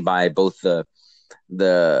not. Certainly by both the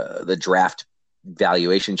draft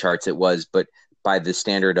valuation charts it was, but by the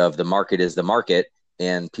standard of the market is the market,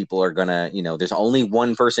 and people are gonna, there's only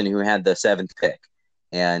one person who had the 7th pick.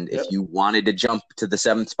 And if you wanted to jump to the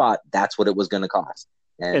 7th spot, that's what it was going to cost.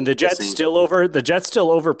 And the Jets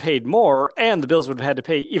still overpaid more, and the Bills would have had to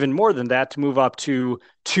pay even more than that to move up to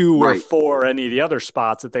 2 or 4 any of the other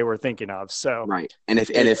spots that they were thinking of. So and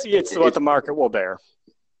it's what the market will bear.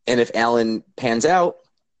 And if Allen pans out,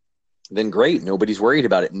 then great. Nobody's worried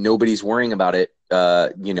about it. Nobody's worrying about it.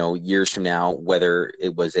 Years from now, whether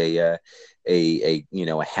it was a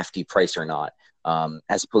hefty price or not.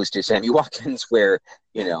 as opposed to Sammy Watkins, where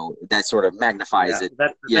that sort of magnifies it.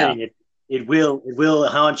 That's the thing. It will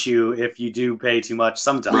haunt you if you do pay too much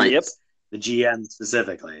sometimes. Right. Yep. The GM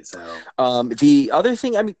specifically. So the other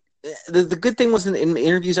thing, I mean, the good thing was in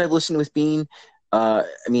interviews I've listened with Beane. I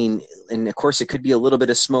mean, and of course it could be a little bit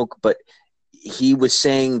of smoke, but he was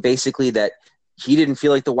saying basically that he didn't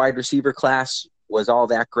feel like the wide receiver class was all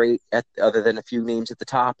that great, other than a few names at the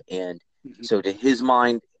top. And so to his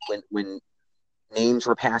mind, when names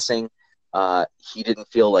were passing, he didn't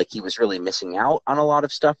feel like he was really missing out on a lot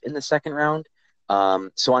of stuff in the second round.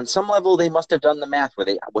 So on some level, they must have done the math where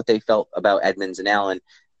what they felt about Edmonds and Allen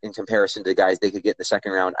in comparison to the guys they could get in the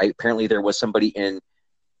second round. Apparently there was somebody in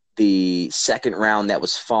the second round that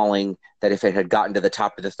was falling that if it had gotten to the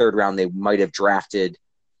top of the third round, they might have drafted,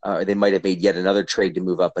 they might have made yet another trade to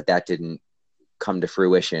move up, but that didn't come to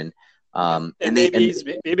fruition.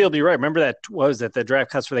 Maybe he'll be right. Remember that the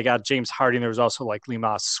draft cuts where they got James Harding. There was also like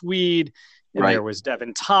Limas Swede, and there was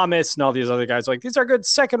Devin Thomas and all these other guys. Like, these are good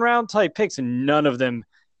second round type picks, and none of them.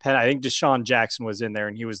 I think Deshaun Jackson was in there,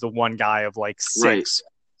 and he was the one guy of like six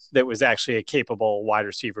that was actually a capable wide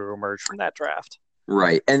receiver who emerged from that draft.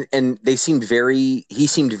 Right. And he seemed very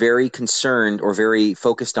concerned or very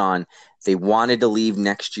focused on, they wanted to leave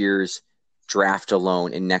next year's draft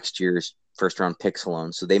alone and next year's first round picks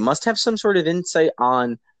alone. So they must have some sort of insight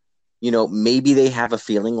on, maybe they have a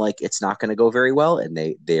feeling like it's not going to go very well, and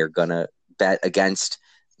they are going to bet against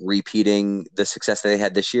repeating the success that they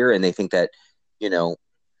had this year. And they think that,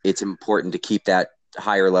 it's important to keep that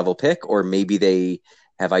higher level pick, or maybe they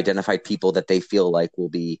have identified people that they feel like will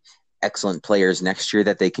be excellent players next year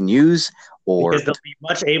that they can use, or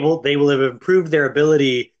because they will have improved their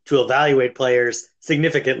ability to evaluate players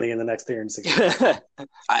significantly in the next 3 and 6 years.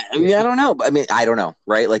 I don't know. I don't know,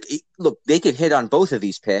 right? Like, look, they could hit on both of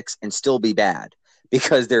these picks and still be bad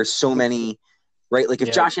because there's so many, right? Like,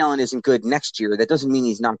 if Josh Allen isn't good next year, that doesn't mean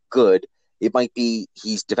he's not good. It might be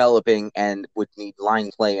he's developing and would need line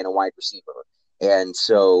play and a wide receiver. And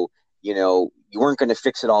so, you weren't going to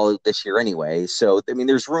fix it all this year anyway. So, I mean,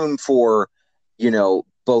 there's room for,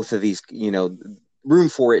 both of these, room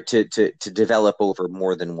for it to develop over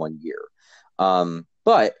more than 1 year.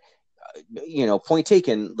 But, point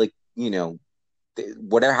taken, like,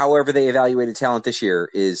 however they evaluated talent this year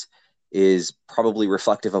is probably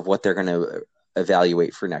reflective of what they're going to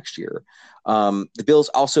evaluate for next year. The Bills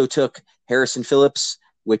also took Harrison Phillips,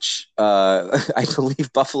 which I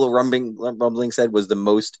believe Buffalo Rumbling said was the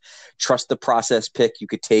most trust the process pick you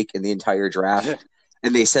could take in the entire draft.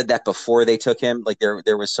 And they said that before they took him. Like,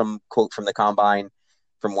 there was some quote from the combine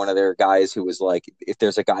from one of their guys who was like, if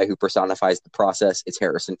there's a guy who personifies the process, it's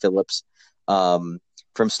Harrison Phillips. From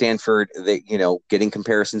Stanford, they, getting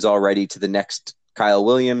comparisons already to the next Kyle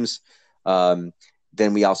Williams.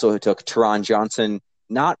 Then we also took Teron Johnson,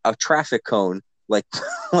 not a traffic cone, like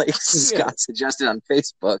Scott suggested on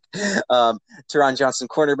Facebook. Teron Johnson,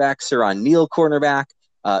 cornerback, Siran Neal, cornerback.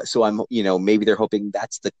 So I'm, maybe they're hoping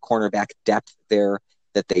that's the cornerback depth there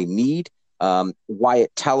that they need.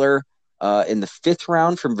 Wyatt Teller in the 5th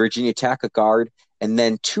round from Virginia Tech, a guard, and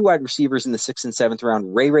then 2 wide receivers in the 6th and 7th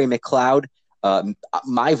round. Ray McLeod,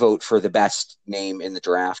 my vote for the best name in the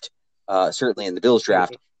draft, certainly in the Bills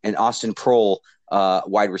draft, and Austin Proehl,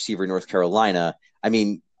 wide receiver, North Carolina. I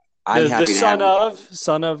mean, I'm happy to have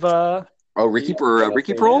son of Ricky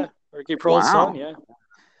Proehl? Yeah. Ricky Proehl's son, yeah.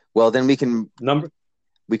 Well, then we can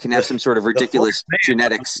have some sort of ridiculous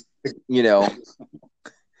genetics,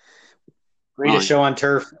 Greatest show on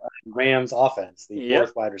turf, Rams offense, the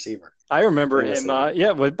 4th wide receiver. I remember him. He was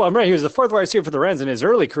the 4th wide receiver for the Rams in his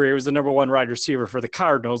early career. He was the number 1 wide receiver for the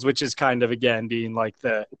Cardinals, which is kind of, again, being like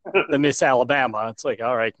the Miss Alabama. It's like,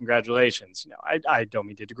 all right, congratulations. I don't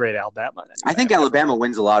mean to degrade Alabama. Anyway. I think Alabama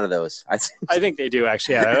wins a lot of those. I think they do,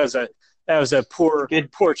 actually. Yeah, that was a poor.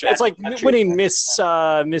 It's like winning Miss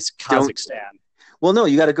Kazakhstan. Well, no,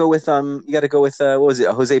 you got to go with what was it?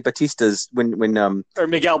 Jose Batista's when or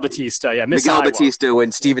Miguel Batista, yeah, Miguel Batista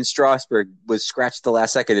when Steven Strasburg was scratched the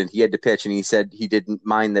last second and he had to pitch, and he said he didn't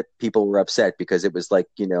mind that people were upset because it was like,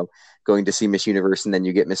 going to see Miss Universe and then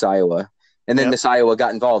you get Miss Iowa, and then Miss Iowa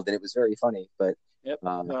got involved and it was very funny. But yes.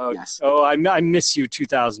 Oh, I miss you,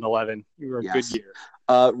 2011. You were a good year.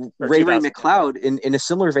 Ray McLeod in a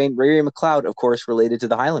similar vein. Ray McLeod, of course, related to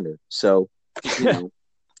the Highlander. So.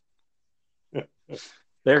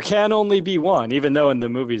 There can only be one, even though in the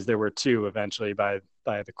movies there were 2 eventually by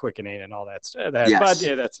the quickening and all that stuff. But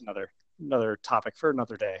that's another topic for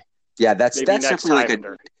another day. Yeah, that's definitely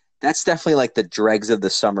that's definitely like the dregs of the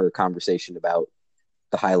summer conversation about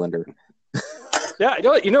the Highlander. Yeah,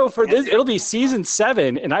 for this, it'll be season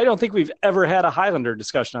 7, and I don't think we've ever had a Highlander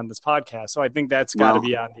discussion on this podcast. So I think that's got to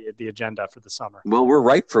be on the agenda for the summer. Well, we're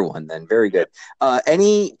ripe for one then. Very good.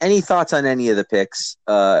 Any thoughts on any of the picks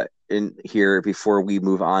in here before we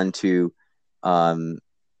move on to?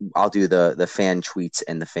 I'll do the fan tweets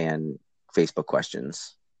and the fan Facebook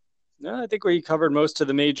questions. No, I think we covered most of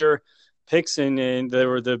the major picks, and they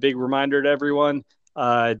were the big reminder to everyone.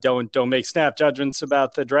 Don't make snap judgments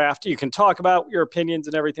about the draft. You can talk about your opinions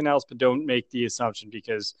and everything else, but don't make the assumption,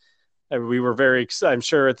 because we were I'm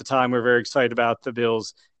sure at the time we were very excited about the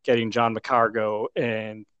Bills getting John McCargo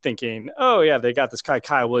and thinking, oh yeah, they got this guy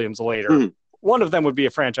Kyle Williams later. Mm-hmm. One of them would be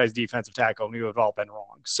a franchise defensive tackle, and we would have all been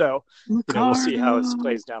wrong. So we'll see how this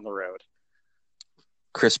plays down the road.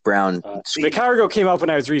 Chris Brown. McCargo came up when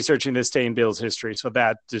I was researching this day in Bills history, so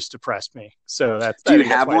that just depressed me. So that's. Do you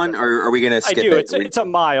have one, or are we going to skip it? It's a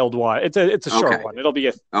mild one. It's a short one. It'll be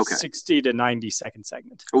a 60 to 90 second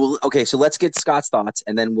segment. Well, okay, so let's get Scott's thoughts,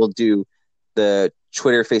 and then we'll do the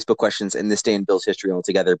Twitter, Facebook questions, and this day in Bills history all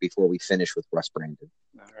together before we finish with Russ Brandon.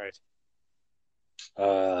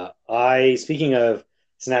 All right. Speaking of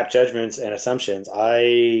snap judgments and assumptions,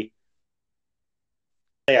 I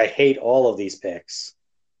hate all of these picks,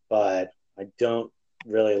 but I don't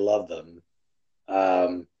really love them.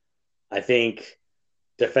 I think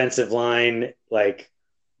defensive line,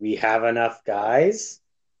 we have enough guys.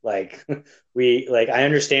 I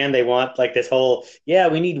understand they want this whole,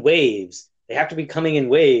 we need waves. They have to be coming in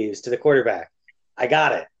waves to the quarterback. I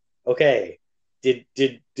got it. Okay. Did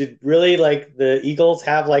really the Eagles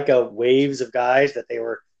have a waves of guys that they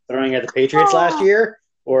were throwing at the Patriots last year?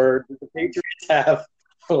 Or did the Patriots have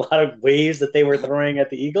a lot of waves that they were throwing at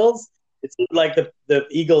the Eagles? It seemed like the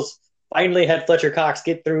Eagles finally had Fletcher Cox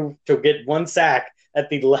get through to get one sack at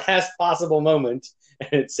the last possible moment,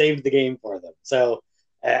 and it saved the game for them. So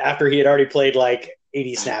after he had already played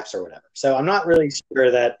 80 snaps or whatever. So I'm not really sure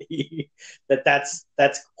that that's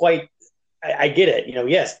quite. I get it.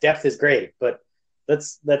 Yes, depth is great, but we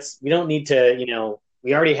don't need to.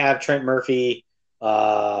 We already have Trent Murphy,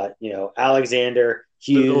 Alexander,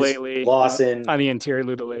 Hughes, Lutulele, Lawson on the interior.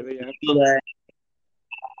 Lutulele,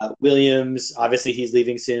 Williams. Obviously, he's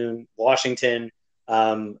leaving soon. Washington.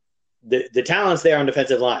 The talent's there on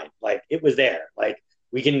defensive line. It was there.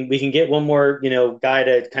 We can get one more guy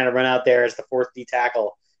to kind of run out there as the fourth D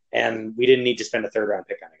tackle, and we didn't need to spend a third round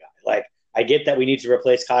pick on a guy. I get that we need to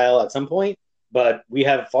replace Kyle at some point, but we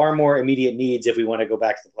have far more immediate needs if we want to go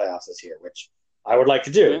back to the playoffs this year, which I would like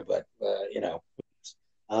to do. But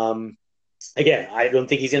again, I don't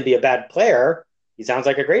think he's going to be a bad player. He sounds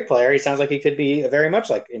like a great player. He sounds like he could be very much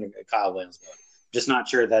like in Kyle Williams mode. Just not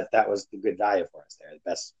sure that was the good value for us there, the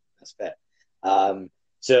best fit.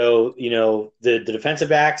 So the defensive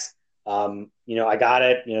backs, I got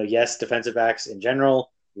it. Yes, defensive backs in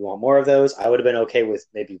general, we want more of those. I would have been okay with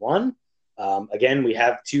maybe one. Again, we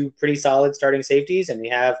have two pretty solid starting safeties, and we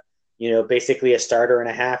have basically a starter and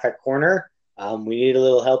a half at corner. We need a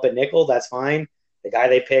little help at nickel. That's fine. The guy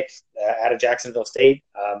they picked out of Jacksonville State,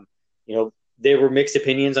 there were mixed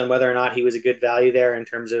opinions on whether or not he was a good value there in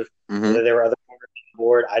terms of whether there were other corners on the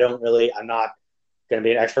board. I'm not going to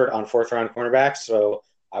be an expert on fourth round cornerbacks, so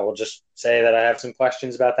I will just say that I have some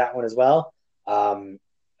questions about that one as well.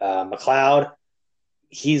 McLeod,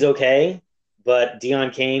 he's okay, but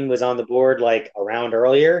Deion Kane was on the board a round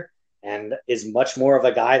earlier and is much more of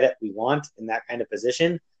a guy that we want in that kind of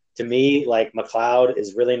position. To me, McLeod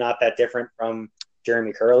is really not that different from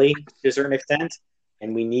Jeremy Curley to a certain extent.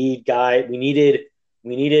 And we have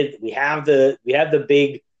the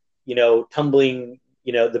big, tumbling,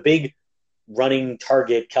 the big running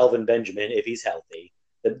target, Kelvin Benjamin, if he's healthy,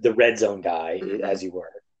 the red zone guy, as you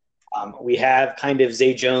were. We have kind of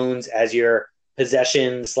Zay Jones as your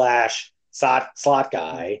possession / slot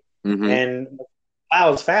guy. Mm-hmm. And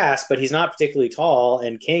McLeod's fast, but he's not particularly tall.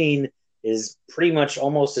 And Kane is pretty much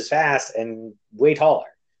almost as fast and way taller.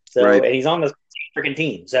 So, right. And he's on the freaking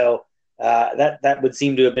team. So that would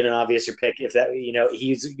seem to have been an obvious pick. If that, he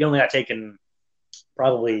only got taken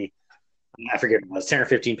probably, I forget, it was 10 or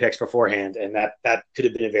 15 picks beforehand. And that could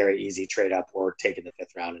have been a very easy trade up or taken the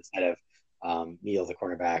fifth round instead of Neal, the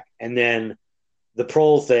cornerback. And then the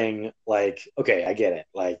Prohl thing, okay, I get it.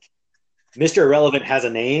 Mr. Irrelevant has a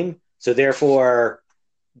name. So therefore,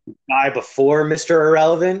 the guy before Mr.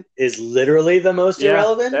 Irrelevant is literally the most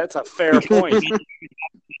irrelevant. That's a fair point.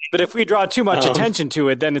 But if we draw too much attention to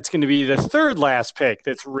it, then it's going to be the third last pick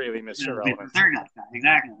that's really Mr. Irrelevant. Third last pick,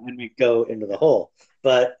 exactly. When we go into the hole,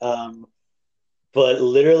 but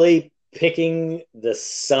literally picking the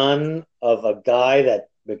son of a guy that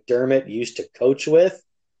McDermott used to coach with.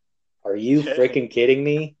 Are you freaking kidding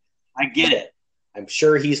me? I get it. I'm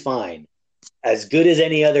sure he's fine. As good as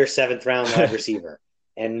any other 7th round wide receiver.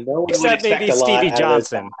 And no one would expect a lot Stevie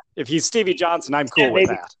Johnson. If he's Stevie Johnson, I'm cool with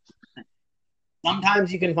that.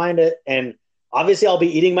 Sometimes you can find it, and obviously I'll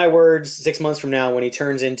be eating my words 6 months from now when he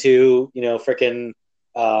turns into, frickin'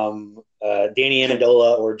 Danny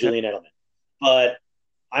Amendola or Julian Edelman. But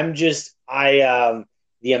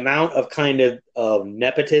the amount of kind of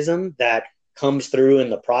nepotism that comes through in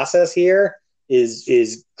the process here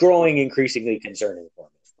is growing increasingly concerning for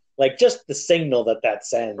me. Like, just the signal that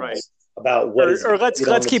sends about what is. Or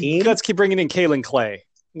let's keep bringing in Kalen Clay.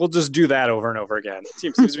 We'll just do that over and over again.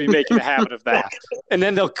 Seems to be making a habit of that, and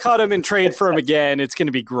then they'll cut him and trade for him again. It's going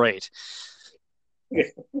to be great.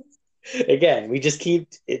 Again, we just keep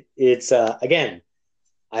it. It's again.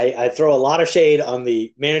 I throw a lot of shade on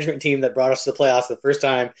the management team that brought us to the playoffs the first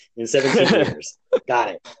time in 17 years.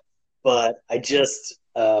 Got it. But I just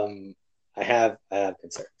I have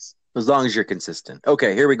concerns. As long as you're consistent.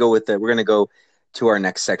 Okay, here we go with it. We're going to go to our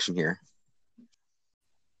next section here.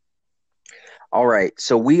 All right,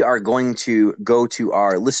 so we are going to go to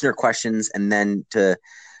our listener questions and then to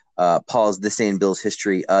Paul's This Day in Bills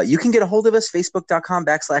History. You can get a hold of us,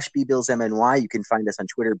 facebook.com/BBillsMNY. You can find us on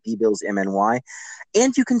Twitter, BBillsMNY.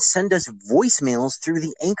 And you can send us voicemails through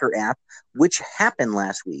the Anchor app, which happened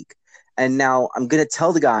last week. And now I'm going to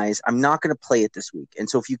tell the guys I'm not going to play it this week. And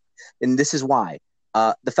so and this is why.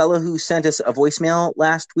 The fellow who sent us a voicemail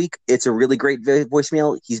last week, it's a really great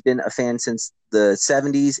voicemail. He's been a fan since the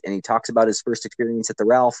 70s, and he talks about his first experience at the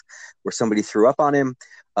Ralph where somebody threw up on him.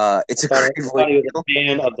 It's a great voicemail. He was a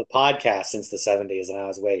fan of the podcast since the 70s, and I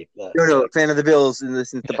was No, fan of the Bills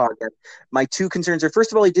since the podcast. My two concerns are,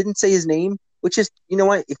 first of all, he didn't say his name, which is, you know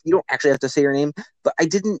what, if you don't actually have to say your name, but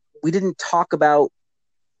we didn't talk about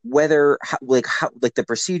whether the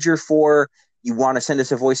procedure for you want to send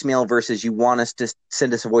us a voicemail versus you want us to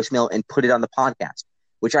send us a voicemail and put it on the podcast,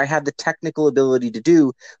 which I have the technical ability to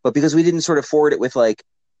do. But because we didn't sort of forward it with if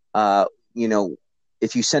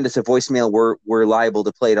you send us a voicemail, we're liable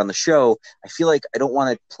to play it on the show. I feel like I don't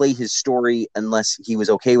want to play his story unless he was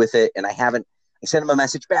okay with it. And I sent him a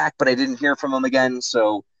message back, but I didn't hear from him again.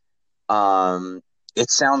 So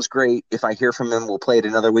it sounds great. If I hear from him, we'll play it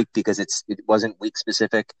another week because it wasn't week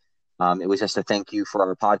specific. It was just a thank you for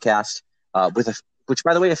our podcast. Which,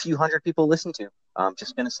 by the way, a few hundred people listen to. I'm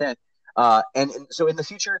just going to say. And so in the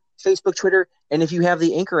future, Facebook, Twitter, and if you have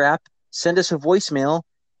the Anchor app, send us a voicemail.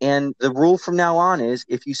 And the rule from now on is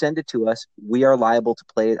if you send it to us, we are liable to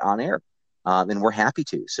play it on air. And we're happy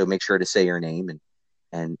to. So make sure to say your name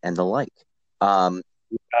and the like.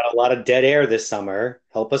 We've got a lot of dead air this summer.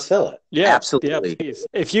 Help us fill it. Yeah, absolutely. Yeah, please.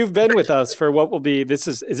 If you've been with us for what will be, is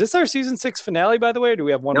this our season 6 finale, by the way, or do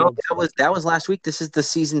we have one more? No, that was last week. This is the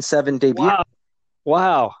season 7 debut.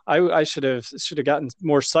 Wow. I should have gotten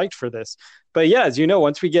more psyched for this. But yeah, as you know,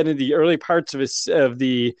 once we get into the early parts of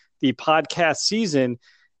the podcast season,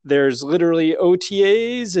 there's literally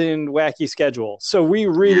OTAs and wacky schedule. So we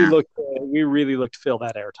really look to fill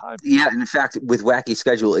that airtime. Yeah, and in fact, with wacky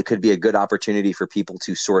schedule, it could be a good opportunity for people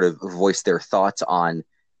to sort of voice their thoughts on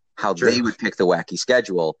how they would pick the wacky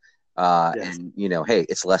schedule. And hey,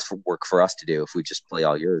 it's less work for us to do if we just play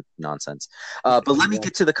all your nonsense. But let me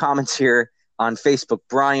get to the comments here on Facebook.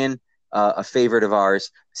 Brian, a favorite of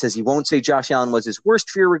ours, says he won't say Josh Allen was his worst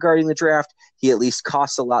fear regarding the draft. He at least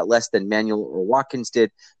costs a lot less than Manuel or Watkins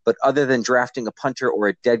did. But other than drafting a punter or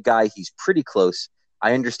a dead guy, he's pretty close.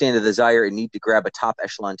 I understand the desire and need to grab a top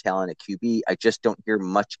echelon talent at QB. I just don't hear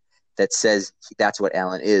much that says that's what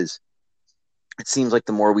Allen is. It seems like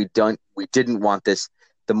the more we didn't want this,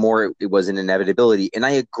 the more it was an inevitability. And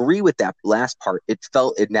I agree with that last part. It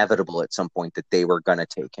felt inevitable at some point that they were going to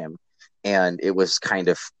take him. And it was kind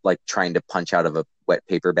of like trying to punch out of a wet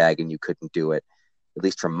paper bag and you couldn't do it, at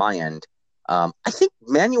least from my end. I think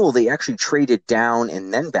Manuel, they actually traded down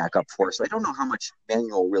and then back up for. So I don't know how much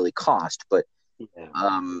Manuel really cost, but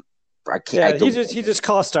I can't. He just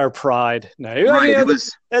cost our pride. No,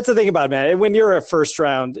 that's the thing about it, man. When you're a first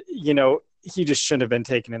round, he just shouldn't have been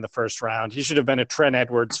taken in the first round. He should have been a Trent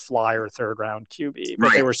Edwards flyer third round QB.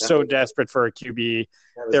 But they were so desperate for a QB,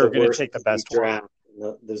 they were going to take the best draft.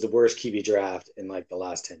 There's the worst QB draft in like the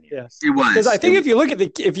last 10 years. Yeah. It was. Because I think if you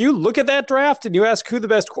look at that draft and you ask who the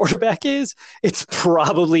best quarterback is, it's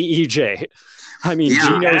probably EJ. I mean,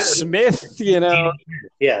 Geno Smith,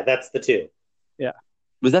 Yeah, that's the two. Yeah.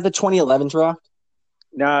 Was that the 2011 draft?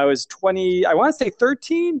 No, it was 20. I want to say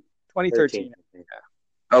 13. 2013. Yeah.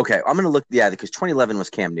 Okay, I'm going to look. Yeah, because 2011 was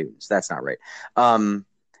Cam Newton, so that's not right. I'm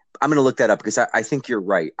going to look that up because I think you're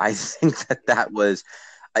right. I think that was.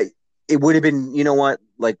 It would have been, you know what,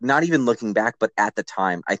 like not even looking back, but at the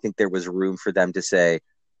time, I think there was room for them to say,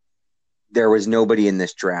 there was nobody in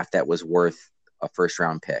this draft that was worth a first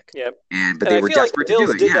round pick. Yep. But they were desperate to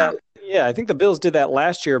do it. Yeah. Yeah, I think the Bills did that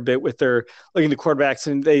last year a bit with their looking at the quarterbacks,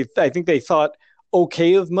 and I think they thought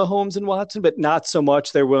okay of Mahomes and Watson, but not so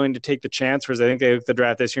much they're willing to take the chance. Whereas I think they look at the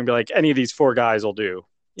draft this year and be like, any of these 4 guys will do.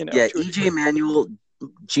 Yeah, EJ Manuel,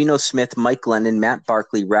 Geno Smith, Mike Glennon, Matt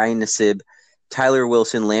Barkley, Ryan Nassib, Tyler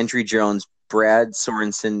Wilson, Landry Jones, Brad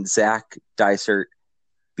Sorensen, Zach Dysert,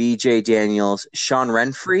 BJ Daniels, Sean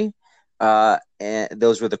Renfree, and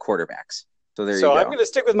those were the quarterbacks. So you go. I'm going to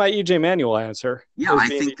stick with my EJ Manuel answer. Yeah, I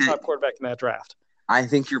think the top quarterback in that draft. I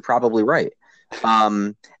think you're probably right.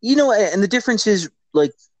 And the difference is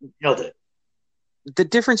nailed it. The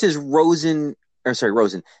difference is Rosen.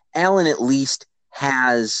 Allen at least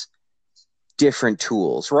has different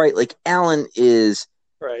tools, right? Like Allen is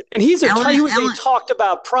right, and he was a talked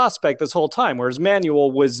about prospect this whole time, whereas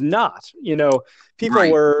Manuel was not.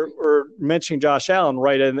 People were mentioning Josh Allen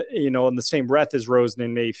right in the same breath as Rosen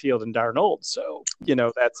and Mayfield and Darnold. So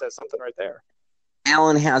that says something right there.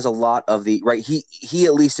 Allen has a lot of the right. He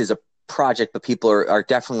at least is a project, but people are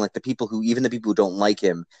definitely like the people who don't like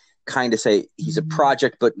him kind of say he's a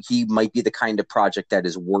project, but he might be the kind of project that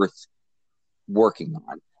is worth working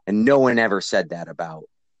on. And no one ever said that about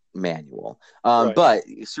Manuel. Right. But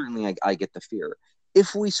certainly I get the fear.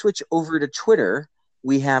 If we switch over to Twitter,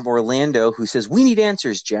 we have Orlando who says, we need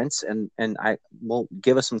answers, gents. And I will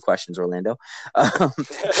give us some questions, Orlando.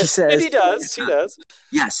 He says, and he does.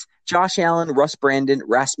 Yes. Josh Allen, Russ Brandon,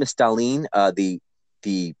 Rasmus Dahlin,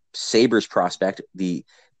 the Sabres prospect,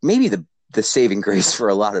 maybe the saving grace for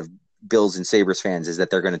a lot of Bills and Sabres fans is that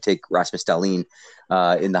they're going to take Rasmus Dahlin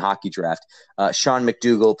in the hockey draft. Sean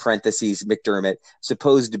McDougal, parentheses, McDermott,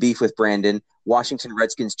 supposed to beef with Brandon. Washington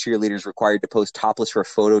Redskins cheerleaders required to post topless for a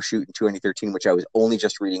photo shoot in 2013, which I was only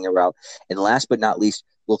just reading about. And last but not least,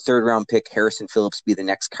 will third-round pick Harrison Phillips be the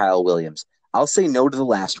next Kyle Williams? I'll say no to the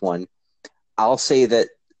last one. I'll say that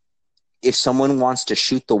if someone wants to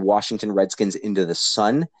shoot the Washington Redskins into the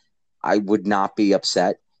sun, I would not be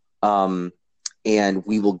upset. And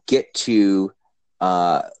we will get to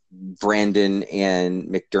Brandon and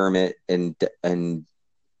McDermott and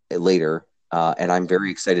later. And I'm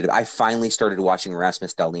very excited. I finally started watching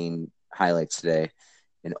Rasmus Dahlin highlights today,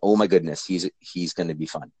 and oh my goodness, he's going to be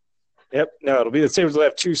fun. Yep. No, it'll be the same as we'll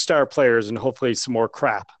have 2 star players and hopefully some more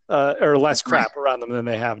crap or less crap around them than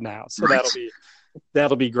they have now. So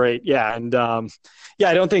that'll be great. Yeah. And I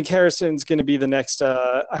don't think Harrison's going to be the next.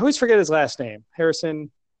 I always forget his last name.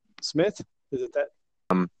 Harrison Smith. Is it that?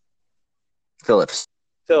 Phillips.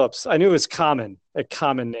 I knew it was a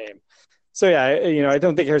common name. So yeah, I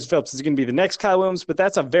don't think Harrison Phillips is going to be the next Kyle Williams, but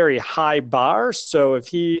that's a very high bar. So if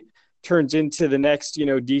he turns into the next,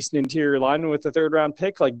 decent interior lineman with the 3rd round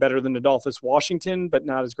pick, like better than Adolphus Washington, but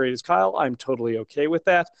not as great as Kyle, I'm totally okay with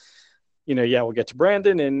that. We'll get to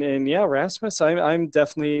Brandon and Rasmus. I'm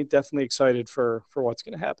definitely excited for what's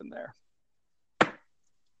going to happen there.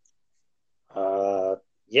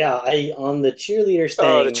 On the cheerleaders thing.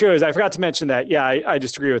 Oh, the cheerleaders. I forgot to mention that. Yeah, I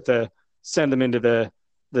just agree with send them into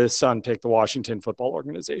the Sun pick, the Washington Football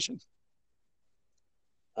Organization.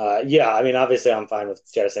 Obviously I'm fine with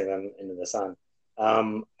jettisoning them into the Sun.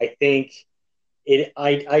 I think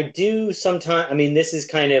I do sometimes. This is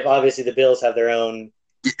kind of obviously the Bills have their own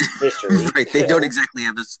history. Right. They don't exactly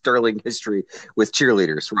have a sterling history with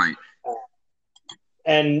cheerleaders. Right.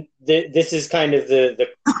 And this is kind of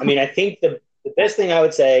I think the best thing I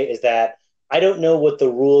would say is that I don't know what the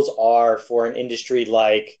rules are for an industry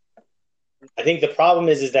like. I think the problem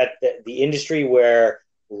is that the industry where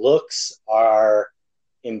looks are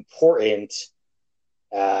important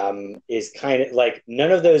is kind of like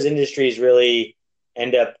none of those industries really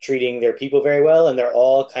end up treating their people very well, and they're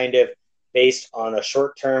all kind of based on a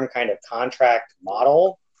short-term kind of contract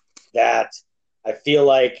model that I feel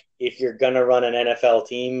like if you're going to run an NFL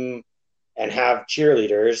team and have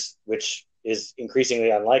cheerleaders, which is increasingly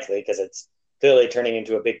unlikely because it's clearly turning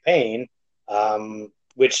into a big pain,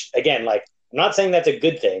 which again, I'm not saying that's a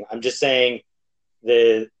good thing. I'm just saying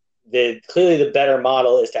clearly the better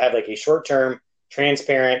model is to have a short-term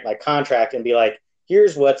transparent contract and be like,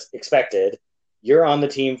 here's what's expected. You're on the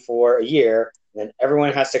team for a year, and then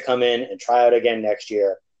everyone has to come in and try out again next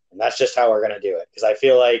year. And that's just how we're going to do it. Because I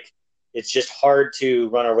feel like it's just hard to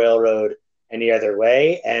run a railroad any other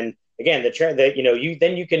way. And again,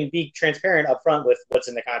 you can be transparent up front with what's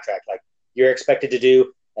in the contract. Like you're expected to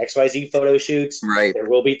do XYZ photo shoots. Right. There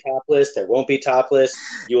will be topless. There won't be topless.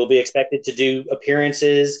 You will be expected to do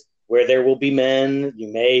appearances where there will be men. You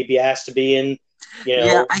may be asked to be in,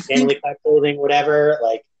 family type clothing, whatever.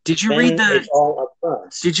 Did you read it's all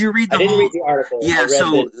upfront. Did you read the? I didn't read the article. Yeah,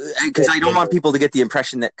 so because I don't want people to get the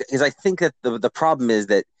impression that, because I think that the problem is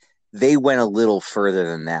that they went a little further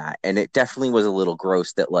than that, and it definitely was a little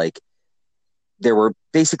gross that like there were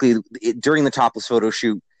basically during the topless photo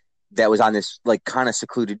shoot that was on this like kind of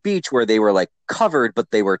secluded beach where they were like covered, but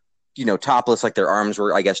they were, you know, topless, like their arms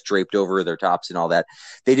were, I guess, draped over their tops and all that.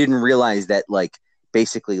 They didn't realize that like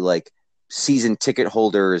basically like season ticket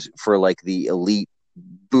holders for like the elite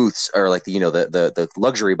booths or like the, you know, the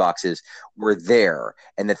luxury boxes were there,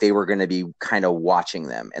 and that they were going to be kind of watching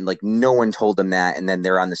them, and like no one told them that. And then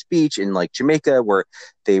they're on this beach in like Jamaica where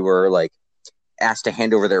they were like asked to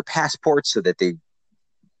hand over their passports so that they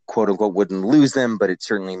quote unquote wouldn't lose them, but it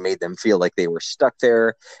certainly made them feel like they were stuck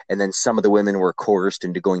there. And then some of the women were coerced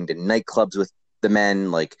into going to nightclubs with the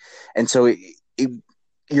men, like, and so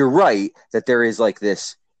you're right that there is like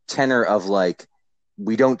this tenor of like,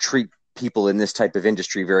 we don't treat people in this type of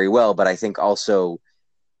industry very well, but I think also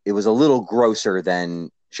it was a little grosser than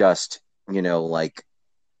just, you know, like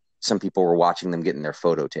some people were watching them getting their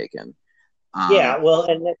photo taken. Yeah, well,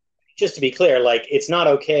 and just to be clear, like, it's not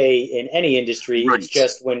okay in any industry. Right. It's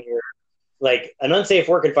just when you're like, an unsafe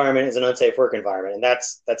work environment is an unsafe work environment, and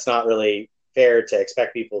that's not really fair to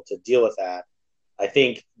expect people to deal with that. I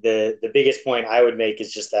think the biggest point I would make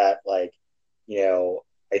is just that, like, you know,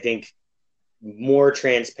 I think more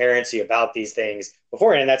transparency about these things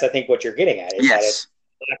beforehand. And that's, I think, what you're getting at is that it's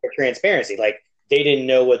lack of transparency. Like, they didn't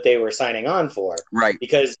know what they were signing on for, right?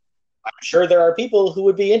 Because I'm sure there are people who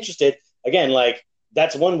would be interested. Again, like,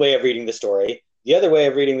 that's one way of reading the story. The other way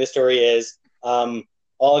of reading the story is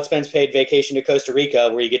all expense paid vacation to Costa Rica,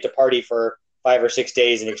 where you get to party for 5 or 6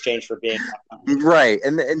 days in exchange for being right.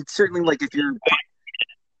 And certainly, like, if you're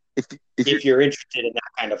interested in that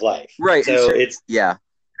kind of life, right? So it's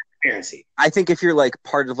transparency. I think if you're like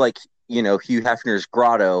part of, like, you know, Hugh Hefner's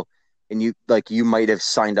Grotto, and you might have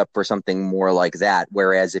signed up for something more like that.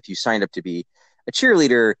 Whereas if you signed up to be a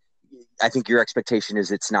cheerleader, I think your expectation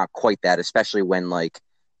is it's not quite that, especially when like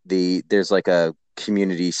there's like a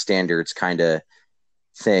community standards kind of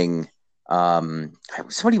thing.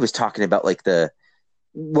 Somebody was talking about like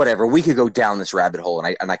whatever. We could go down this rabbit hole,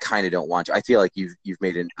 and I kind of don't want to. I feel like you've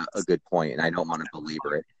made a good point, and I don't want to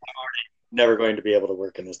belabor it. Never going to be able to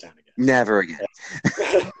work in this town again. Never again.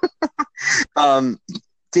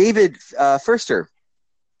 David Firster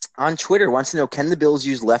on Twitter wants to know, can the Bills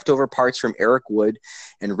use leftover parts from Eric Wood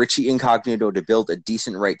and Richie Incognito to build a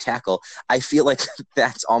decent right tackle? I feel like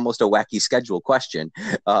that's almost a wacky schedule question.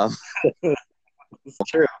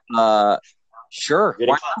 True. Sure.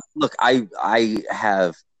 Look, I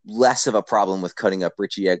have less of a problem with cutting up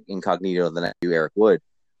Richie Incognito than I do Eric Wood.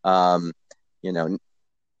 You know,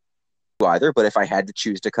 either, but if I had to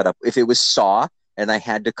choose to cut up, if it was Saw and I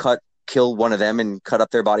had to kill one of them and cut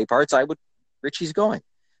up their body parts, Richie's going.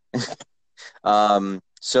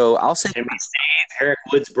 So I'll say, and we save Eric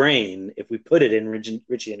Wood's brain if we put it in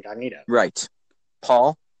Richie Incognito. Right.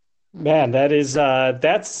 Paul? Man, that is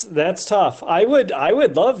that's tough. I would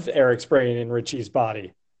love Eric's brain in Richie's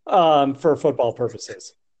body for football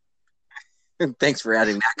purposes. Thanks for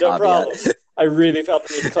adding that. No problem. I really felt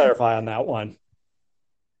the need to clarify on that one.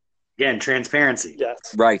 Again, transparency. Yes.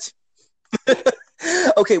 Right.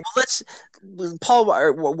 Okay, well, Paul,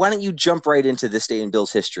 why don't you jump right into this day in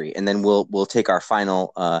Bills history, and then we'll take our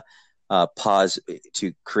final pause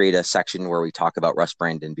to create a section where we talk about Russ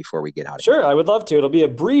Brandon before we get out of here. Sure, I would love to. It'll be a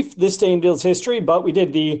brief this day in Bills history, but we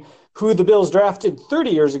did the who the Bills drafted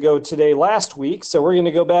 30 years ago today last week, so we're going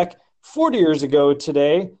to go back 40 years ago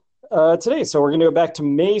today. So we're going to go back to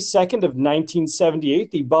May 2nd of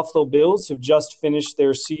 1978. The Buffalo Bills have just finished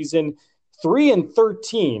their season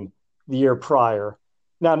 3-13 the year prior.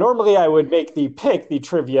 Now, normally I would make the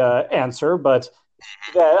trivia answer, but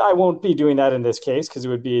I won't be doing that in this case because it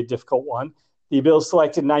would be a difficult one. The Bills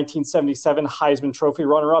selected 1977 Heisman Trophy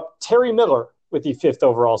runner-up Terry Miller with the 5th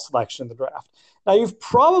overall selection in the draft. Now, you've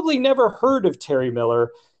probably never heard of Terry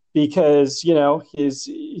Miller because, you know,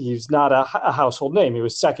 he's not a household name. He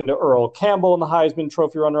was second to Earl Campbell in the Heisman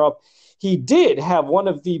Trophy runner-up. He did have one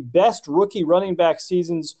of the best rookie running back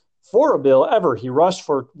seasons for a Bill ever. He rushed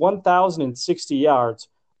for 1,060 yards,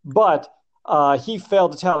 but he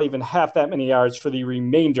failed to tally even half that many yards for the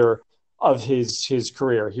remainder of his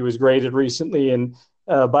career. He was graded recently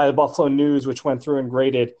by the Buffalo News, which went through and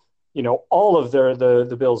graded, you know, all of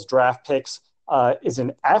the Bills draft picks is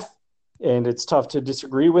an F, and it's tough to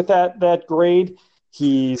disagree with that grade.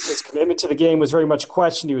 His commitment to the game was very much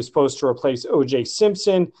questioned. He was supposed to replace O.J.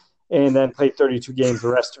 Simpson and then played 32 games the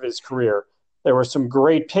rest of his career. There were some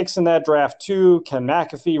great picks in that draft too: Ken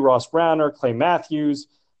McAfee, Ross Browner, Clay Matthews,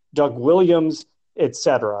 Doug Williams.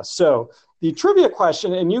 etc. So the trivia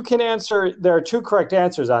question, and you can answer, there are 2 correct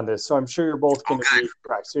answers on this, so I'm sure you're both going to be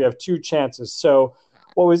correct. So you have 2 chances. So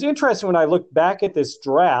what was interesting when I looked back at this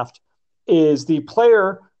draft is the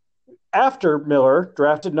player after Miller,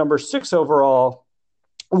 drafted number 6 overall,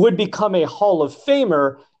 would become a Hall of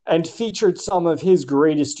Famer and featured some of his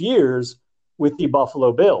greatest years with the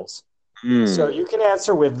Buffalo Bills. So you can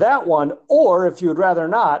answer with that one, or if you would rather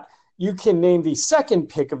not, you can name the second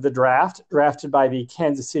pick of the draft, drafted by the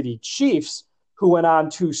Kansas City Chiefs, who went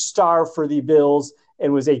on to star for the Bills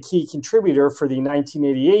and was a key contributor for the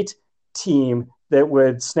 1988 team that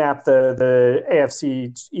would snap the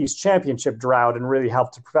AFC East Championship drought and really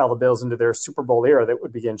help to propel the Bills into their Super Bowl era that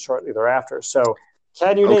would begin shortly thereafter. So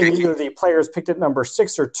can you name either the players picked at number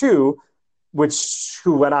 6 or 2,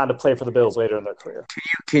 who went on to play for the Bills later in their career?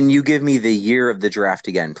 Can you give me the year of the draft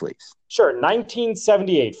again, please? Sure,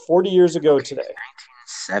 1978, 40 years ago today.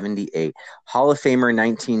 1978. Hall of Famer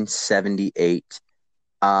 1978.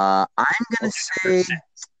 I'm going to say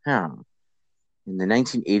in the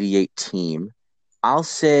 1988 team, I'll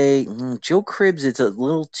say Joe Cribbs. It's a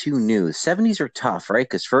little too new. The 70s are tough, right?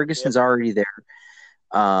 Because Ferguson's already there.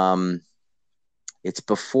 It's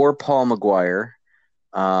before Paul McGuire.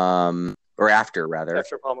 Or after, rather.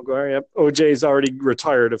 After Paul McGuire, yep. OJ's already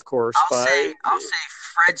retired, of course. I'll say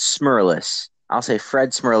Fred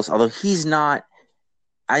Smerlas. Although he's not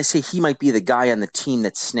 – I say he might be the guy on the team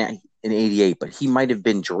that snapped in 88, but he might have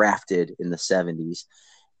been drafted in the 70s.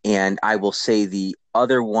 And I will say the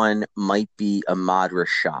other one might be Ahmad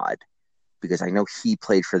Rashad, because I know he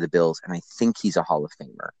played for the Bills, and I think he's a Hall of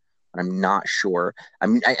Famer. But I'm not sure.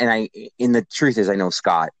 And the truth is I know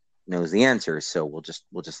Scott knows the answers, so we'll just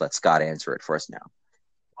let Scott answer it for us now.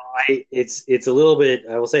 It's a little bit,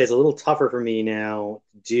 I will say it's a little tougher for me now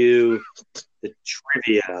to do the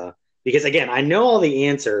trivia, because again, I know all the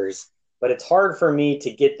answers, but it's hard for me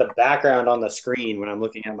to get the background on the screen when I'm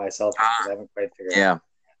looking at myself because I haven't quite figured it out.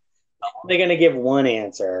 I'm only going to give one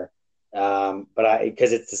answer, but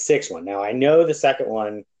because it's the 6th one. Now I know the second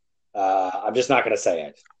one. I'm just not going to say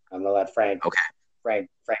it. I'm going to let Frank. Okay. Frank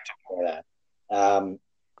take care of that.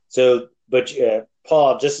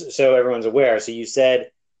 Paul, just so everyone's aware, so you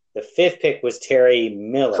said the 5th pick was Terry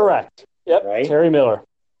Miller. Correct. Yep. Right? Terry Miller.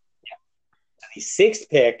 Yeah. So the 6th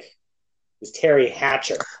pick was Terry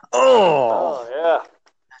Hatcher. Oh yeah.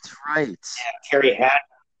 That's right. Yeah, Terry Hatcher.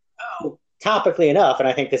 Oh, topically enough, and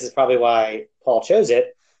I think this is probably why Paul chose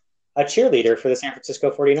it, a cheerleader for the San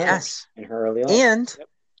Francisco 49ers in her early life.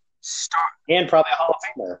 And probably a Hall of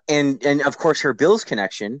Famer. And of course, her Bills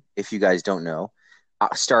connection, if you guys don't know,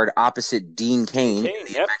 starred opposite Dean Cain in The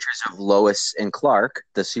Adventures of Lois and Clark,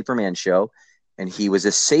 the Superman show, and he was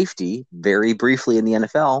a safety very briefly in the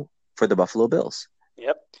NFL for the Buffalo Bills.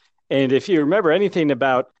 Yep. And if you remember anything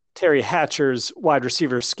about Terry Hatcher's wide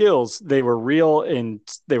receiver skills, they were real and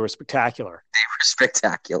they were spectacular.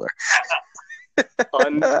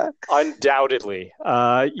 Undoubtedly.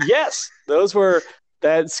 Yes, those were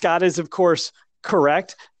that. Scott is, of course,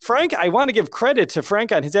 correct. Frank, I want to give credit to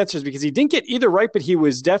Frank on his answers because he didn't get either right, but he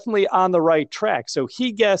was definitely on the right track. So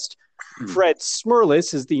he guessed Fred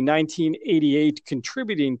Smerlas is the 1988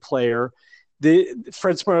 contributing player.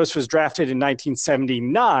 Fred Smerlas was drafted in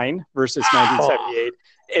 1979 versus 1978.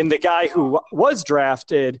 And the guy who was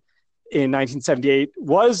drafted in 1978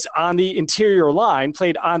 was on the interior line,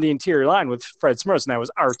 played on the interior line with Fred Smerlas, and that was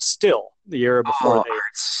Art Still the year before. Art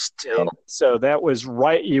Still. So that was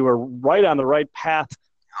right. You were right on the right path.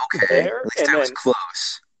 Okay. There. At least I was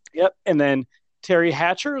close. Yep. And then Terry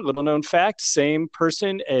Hatcher, little known fact, same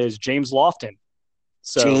person as James Lofton.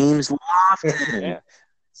 So, James Lofton. Yeah.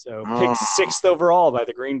 So picked 6th overall by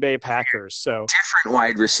the Green Bay Packers. So different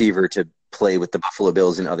wide receiver to play with the Buffalo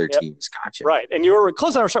Bills and other teams. Gotcha. Right. And you were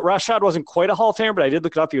close on Rashad. Rashad wasn't quite a Hall of Famer, but I did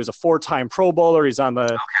look it up. He was a 4-time Pro Bowler. He's on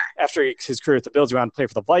the after his career at the Bills, he went on to play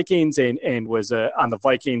for the Vikings and was on the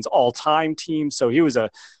Vikings all-time team. So he was a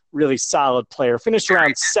really solid player. Finished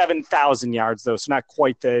around 7,000 yards, though, so not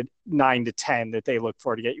quite the 9 to 10 that they look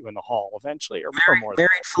for to get you in the Hall eventually, or more. Married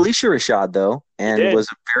Felicia Rashad, though, and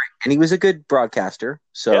he was a good broadcaster.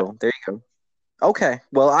 So there you go. Okay,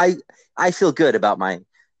 well, I feel good about my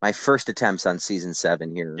first attempts on season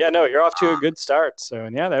 7 here. Yeah, no, you're off to a good start. So,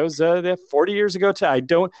 and that was 40 years ago.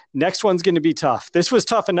 Next one's going to be tough. This was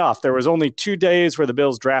tough enough. There was only 2 days where the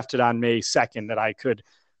Bills drafted on May 2nd that I could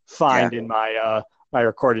find in my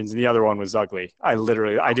recordings, and the other one was ugly. I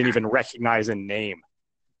didn't even recognize a name.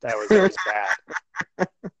 That was bad.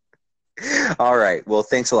 All right. Well,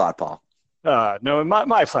 thanks a lot, Paul. No,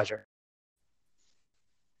 my pleasure.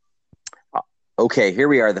 Okay, here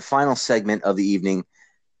we are, the final segment of the evening.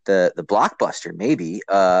 the blockbuster, maybe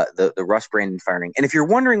the Russ Brandon firing. And if you're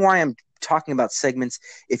wondering why I'm talking about segments,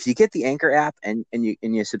 if you get the Anchor app and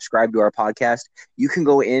you subscribe to our podcast, you can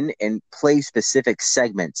go in and play specific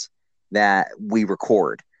segments that we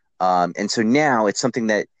record. And so now it's something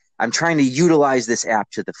that I'm trying to utilize this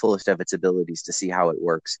app to the fullest of its abilities to see how it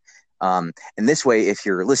works. And this way, if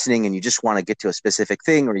you're listening and you just want to get to a specific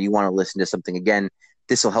thing, or you want to listen to something again,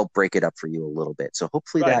 this will help break it up for you a little bit. So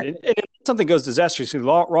hopefully that. And if something goes disastrously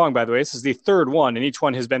wrong, by the way, this is the third one, and each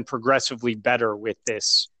one has been progressively better with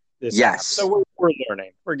this yes. app. So we're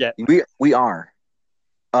learning. We're getting. We are.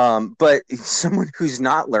 But someone who's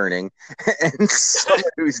not learning and someone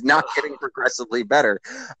who's not getting progressively better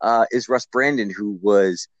is Russ Brandon, who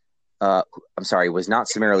was not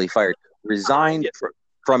summarily fired, resigned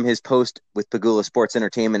from his post with Pegula Sports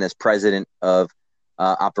Entertainment as president of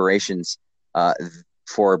operations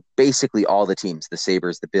for basically all the teams, the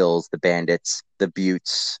Sabres, the Bills, the Bandits, the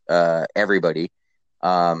Buttes, everybody,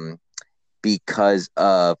 because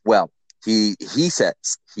of, he says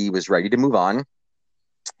he was ready to move on.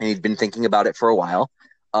 And he'd been thinking about it for a while.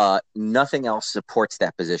 Nothing else supports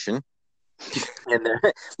that position. And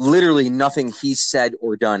literally nothing he's said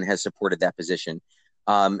or done has supported that position.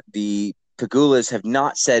 The Pegulas have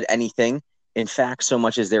not said anything. In fact, so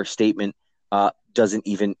much as their statement doesn't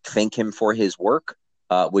even thank him for his work,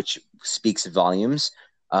 which speaks volumes.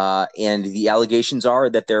 And the allegations are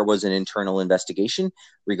that there was an internal investigation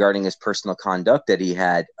regarding his personal conduct, that he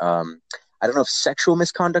had I don't know if sexual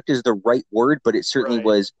misconduct is the right word, but it certainly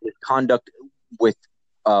was misconduct with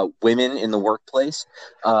women in the workplace.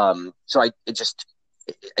 So I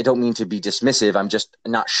don't mean to be dismissive. I'm just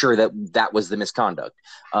not sure that was the misconduct.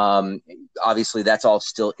 Obviously, that's all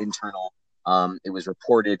still internal. It was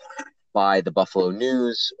reported by the Buffalo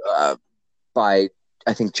News, by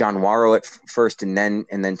I think John Waro at first, and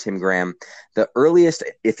then Tim Graham. The earliest,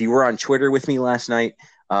 if you were on Twitter with me last night,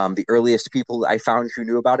 the earliest people I found who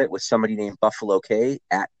knew about it was somebody named Buffalo K,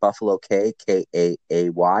 at Buffalo K, Kaay,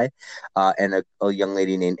 and a young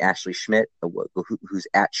lady named Ashley Schmidt, who's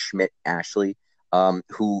at Schmidt Ashley,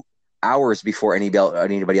 who hours before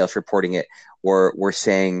anybody else reporting it were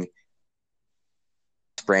saying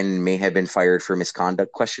Brandon may have been fired for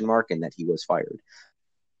misconduct, and that he was fired.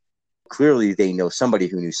 Clearly, they know somebody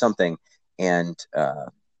who knew something, and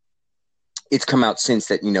it's come out since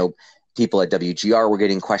that, people at WGR were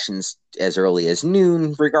getting questions as early as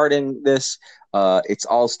noon regarding this. It's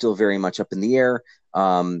all still very much up in the air,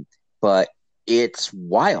 but it's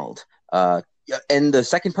wild. And the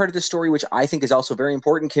second part of the story, which I think is also very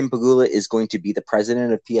important, Kim Pegula is going to be the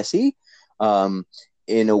president of PSE.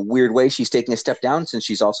 In a weird way, she's taking a step down since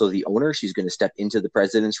she's also the owner. She's going to step into the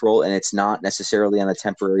president's role, and it's not necessarily on a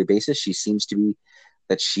temporary basis. She seems to be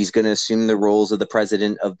that she's going to assume the roles of the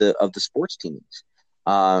president of the sports teams.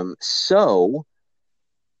 So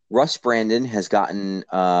Russ Brandon has gotten,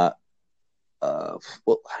 I don't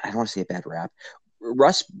want to say a bad rap.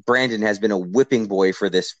 Russ Brandon has been a whipping boy for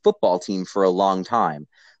this football team for a long time.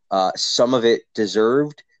 Some of it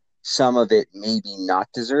deserved, some of it maybe not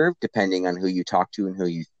deserved, depending on who you talk to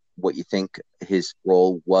and what you think his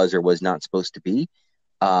role was or was not supposed to be.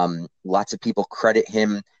 Lots of people credit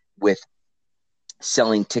him with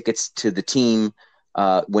selling tickets to the team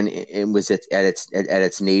when it was at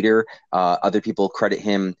its nadir. Other people credit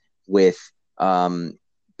him with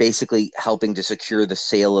basically helping to secure the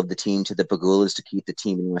sale of the team to the Pegulas to keep the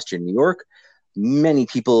team in Western New York. Many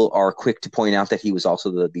people are quick to point out that he was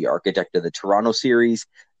also the architect of the Toronto series,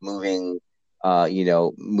 moving the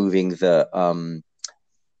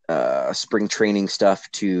spring training stuff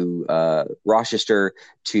to Rochester.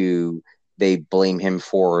 They blame him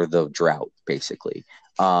for the drought, basically.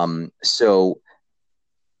 So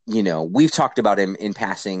we've talked about him in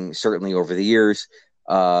passing, certainly over the years.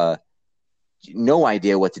 No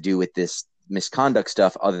idea what to do with this misconduct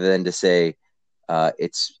stuff other than to say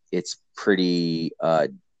it's pretty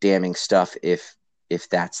damning stuff if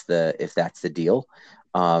that's the deal.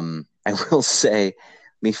 I will say, let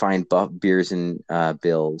me find Beers and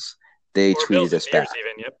Bills. They tweeted us back.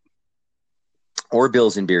 Or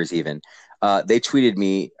Bills and Beers even. They tweeted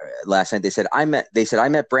me last night. They said I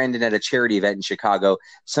met Brandon at a charity event in Chicago.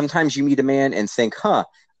 Sometimes you meet a man and think,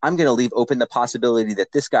 I'm going to leave open the possibility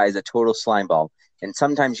that this guy is a total slimeball. And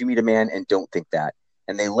sometimes you meet a man and don't think that.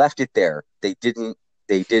 And they left it there. They didn't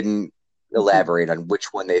elaborate on which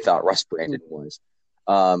one they thought Russ Brandon was.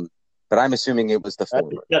 But I'm assuming it was the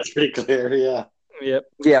former. That's pretty clear. Yeah. Yep.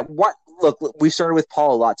 Yeah. Look, we started with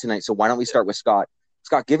Paul a lot tonight, so why don't we start with Scott?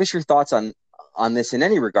 Scott, give us your thoughts on this in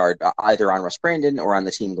any regard, either on Russ Brandon or on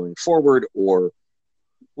the team going forward, or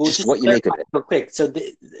Well, just what you make of it. Real quick. So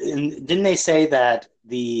didn't they say that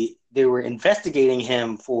they were investigating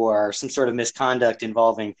him for some sort of misconduct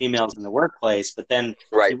involving females in the workplace, but then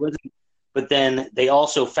right. he wasn't. But then they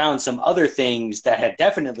also found some other things that had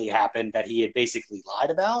definitely happened that he had basically lied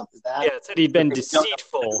about. Is that? Yeah, it said he'd been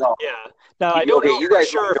deceitful. Yeah. Now, I don't know for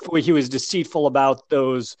sure if he was deceitful about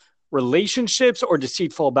those relationships or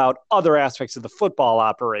deceitful about other aspects of the football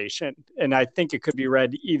operation. And I think it could be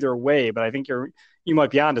read either way, but I think you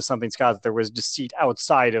might be onto something, Scott, that there was deceit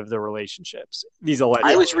outside of the relationships. These alleged.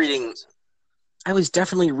 I was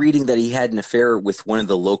definitely reading that he had an affair with one of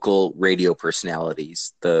the local radio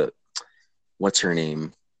personalities. What's her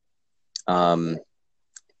name?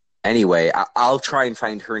 Anyway, I'll try and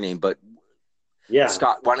find her name, but yeah,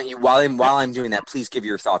 Scott, why don't you, while I'm doing that, please give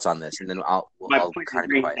your thoughts on this, and then I'll kind of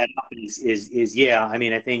be quiet. Yeah, I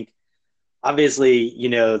mean, I think obviously,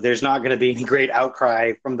 there's not going to be any great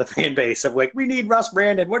outcry from the fan base of like, we need Russ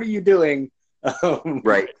Brandon. What are you doing?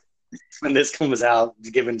 Right. When this comes out,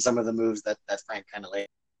 given some of the moves that Frank kind of laid.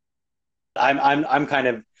 I'm kind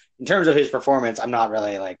of, in terms of his performance, I'm not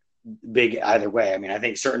really like big either way. I mean, I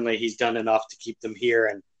think certainly he's done enough to keep them here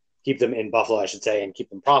and keep them in Buffalo, I should say, and keep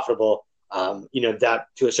them profitable. That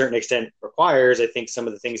to a certain extent requires, I think, some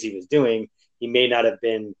of the things he was doing. He may not have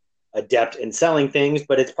been adept in selling things,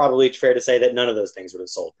 but it's probably fair to say that none of those things would have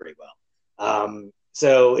sold pretty well.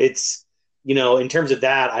 So it's, in terms of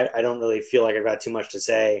that, I don't really feel like I've got too much to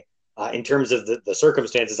say. In terms of the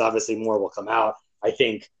circumstances, obviously more will come out. I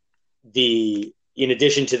think in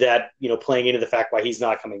addition to that, playing into the fact why he's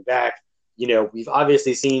not coming back, we've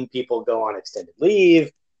obviously seen people go on extended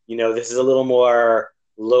leave. This is a little more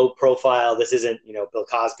low profile. This isn't, Bill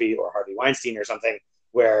Cosby or Harvey Weinstein or something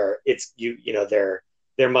where it's,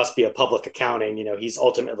 there must be a public accounting. He's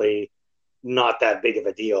ultimately not that big of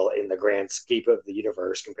a deal in the grand scheme of the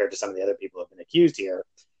universe compared to some of the other people who have been accused here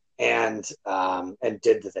and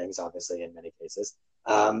did the things, obviously, in many cases.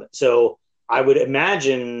 So I would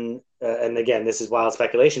imagine, and again, this is wild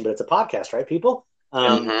speculation, but it's a podcast, right, people?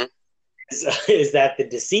 Is that the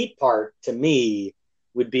deceit part, to me,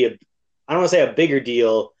 would be I don't want to say a bigger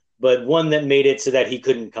deal, but one that made it so that he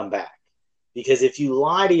couldn't come back. Because if you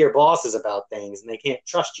lie to your bosses about things and they can't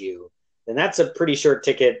trust you, then that's a pretty short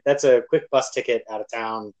ticket. That's a quick bus ticket out of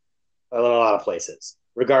town in a lot of places,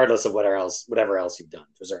 regardless of whatever else you've done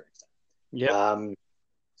to a certain extent. Yeah.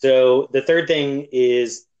 So the third thing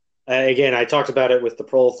is, again, I talked about it with the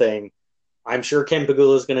Prohl thing. I'm sure Kim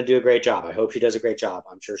Pegula is going to do a great job. I hope she does a great job.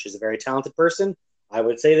 I'm sure she's a very talented person. I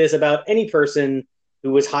would say this about any person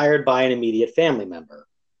who was hired by an immediate family member.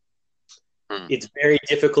 It's very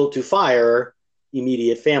difficult to fire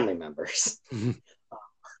immediate family members.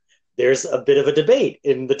 There's a bit of a debate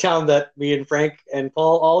in the town that me and Frank and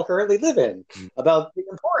Paul all currently live in about the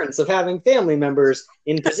importance of having family members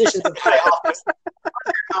in positions of high office. Whether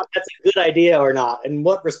or not that's a good idea or not, and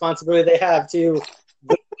what responsibility they have to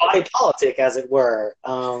the body politic, as it were.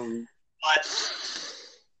 But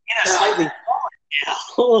in a slightly smaller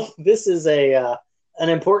scale, this is an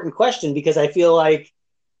important question because I feel like,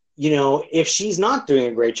 if she's not doing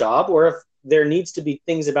a great job or if there needs to be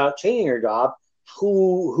things about changing her job,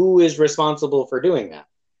 who is responsible for doing that?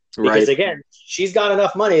 Because again, she's got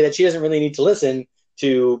enough money that she doesn't really need to listen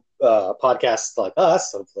to podcasts like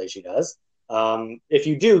us. Hopefully she does. If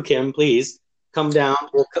you do, Kim, please come down.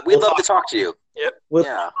 We'd love to talk to you. Yep. You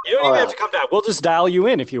don't even have to come down. We'll just dial you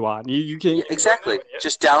in if you want. You can exactly.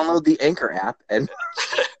 Just download the Anchor app and.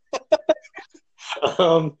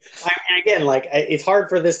 Again, it's hard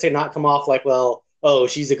for this to not come off like, well, oh,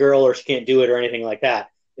 she's a girl or she can't do it or anything like that.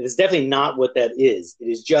 It is definitely not what that is. It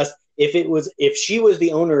is just if she was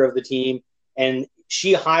the owner of the team and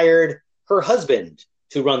she hired her husband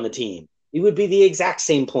to run the team, it would be the exact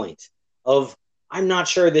same point of, I'm not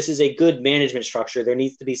sure this is a good management structure. There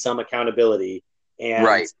needs to be some accountability.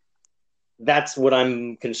 And that's what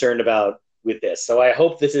I'm concerned about with this. So I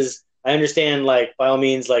hope I understand, by all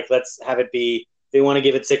means, let's have it be, if they want to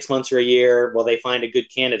give it 6 months or a year, well, they find a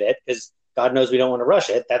good candidate, because God knows we don't want to rush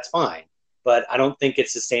it. That's fine. But I don't think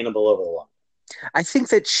it's sustainable over the long term. I think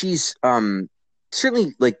that she's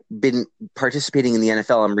certainly been participating in the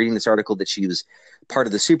NFL. I'm reading this article that she was part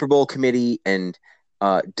of the Super Bowl committee, and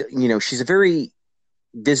she's a very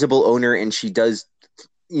visible owner, and she does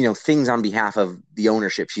things on behalf of the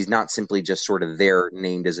ownership. She's not simply just sort of there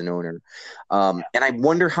named as an owner. And I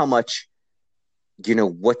wonder how much,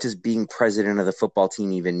 what does being president of the football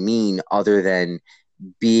team even mean other than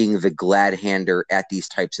being the glad hander at these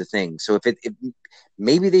types of things? So if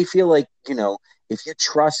maybe they feel like, if you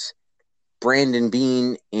trust Brandon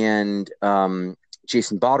Beane and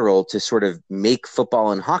Jason Botterill to sort of make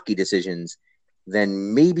football and hockey decisions,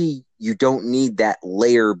 then maybe you don't need that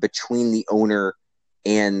layer between the owner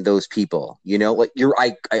and those people.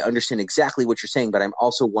 Like I understand exactly what you're saying, but I'm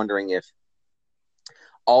also wondering if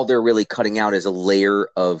all they're really cutting out is a layer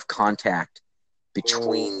of contact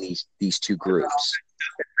between these two groups.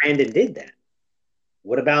 Brandon did that.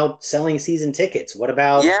 What about selling season tickets? What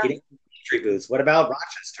about getting entry booths? What about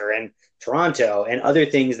Rochester and Toronto and other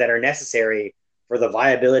things that are necessary for the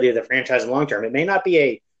viability of the franchise in the long term? It may not be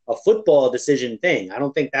a football decision thing. I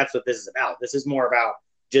don't think that's what this is about. This is more about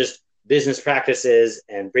just business practices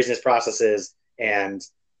and business processes and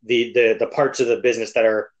the parts of the business that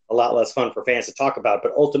are a lot less fun for fans to talk about,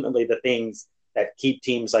 but ultimately the things that keep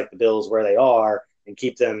teams like the Bills where they are and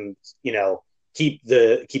keep them, keep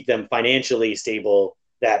them financially stable,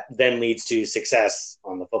 that then leads to success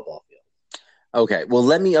on the football field. Okay. Well,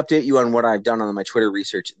 let me update you on what I've done on my Twitter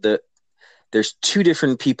research. There's two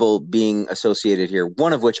different people being associated here,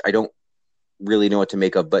 one of which I don't really know what to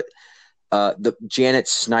make of, but the Janet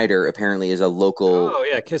Snyder apparently is a local. Oh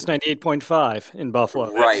yeah. KISS 98.5 in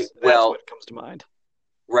Buffalo. Right. That's what comes to mind.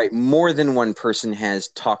 Right. More than one person has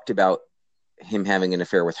talked about him having an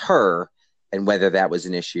affair with her and whether that was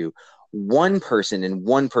an issue. One person and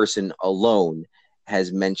one person alone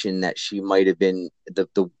has mentioned that she might have been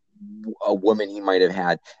a woman he might have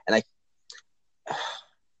had. And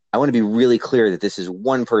I want to be really clear that this is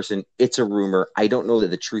one person. It's a rumor. I don't know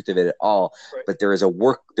the truth of it at all, right. But there's a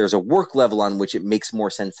work level on which it makes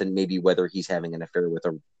more sense than maybe whether he's having an affair with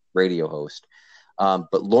a radio host.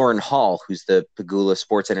 But Lauren Hall, who's the Pagula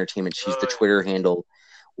Sports Entertainment, she's the Twitter handle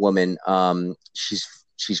woman.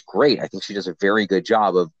 She's great. I think she does a very good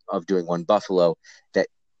job of doing One Buffalo.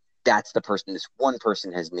 That's the person this one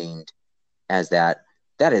person has named as that.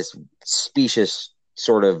 That is specious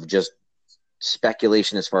sort of just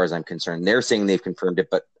speculation as far as I'm concerned. They're saying they've confirmed it,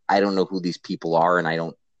 but I don't know who these people are, and I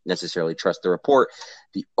don't necessarily trust the report.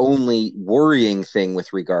 The only worrying thing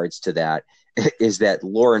with regards to that is that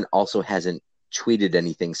Lauren also hasn't tweeted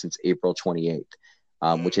anything since April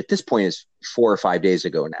 28th, which at this point is 4 or 5 days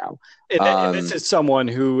ago now. And this is someone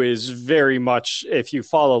who is very much, if you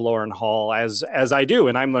follow Lauren Hall, as I do,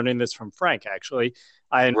 and I'm learning this from Frank, actually.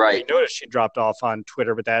 I hadn't noticed she dropped off on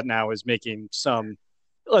Twitter, but that now is making some.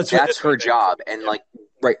 That's her job. And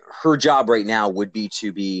her job right now would be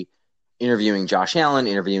to be interviewing Josh Allen,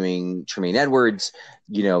 interviewing Tremaine Edwards,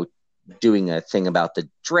 doing a thing about the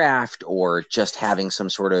draft, or just having some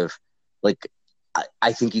sort of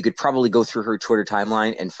I think you could probably go through her Twitter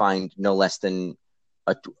timeline and find no less than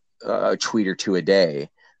a tweet or two a day.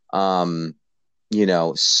 So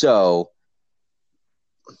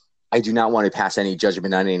I do not want to pass any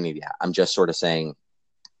judgment on any of that. I'm just sort of saying,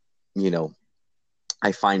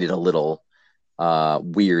 I find it a little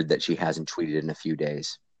weird that she hasn't tweeted in a few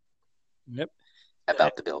days. Yep.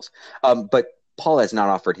 About the Bills. But Paul has not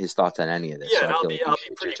offered his thoughts on any of this. Yeah, so I'll be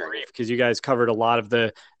pretty brief because you guys covered a lot of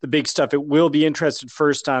the big stuff. It will be interested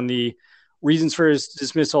first on the reasons for his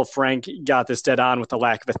dismissal. Frank got this dead on with the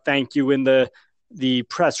lack of a thank you in the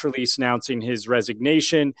press release announcing his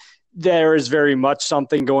resignation. There is very much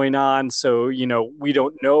something going on. So, we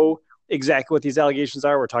don't know exactly what these allegations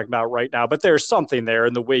are we're talking about right now, but there's something there.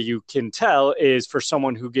 And the way you can tell is for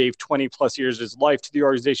someone who gave 20 plus years of his life to the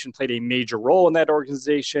organization, played a major role in that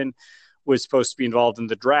organization, was supposed to be involved in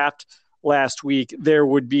the draft last week, there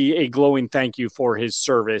would be a glowing thank you for his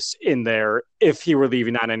service in there if he were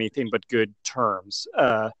leaving on anything but good terms,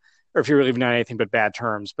 or if he were leaving on anything but bad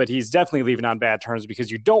terms. But he's definitely leaving on bad terms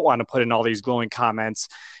because you don't want to put in all these glowing comments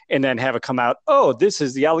and then have it come out, oh, this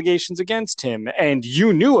is the allegations against him. And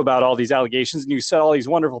you knew about all these allegations and you said all these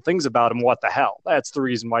wonderful things about him. What the hell? That's the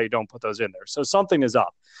reason why you don't put those in there. So something is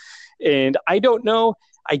up. And I don't know.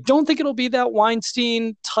 I don't think it'll be that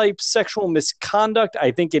Weinstein type sexual misconduct.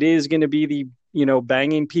 I think it is going to be the,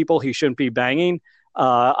 banging people he shouldn't be banging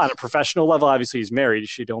on a professional level. Obviously he's married. He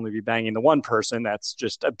should only be banging the one person. That's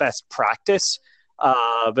just a best practice.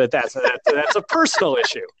 But that's a personal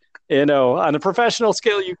issue. On a professional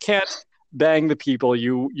scale, you can't bang the people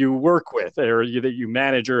you work with or that you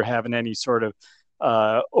manage or have in any sort of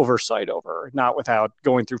oversight over, not without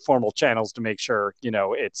going through formal channels to make sure,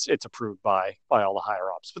 it's approved by all the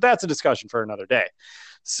higher ups. But that's a discussion for another day.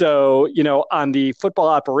 So, on the football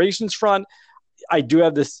operations front, I do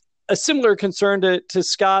have a similar concern to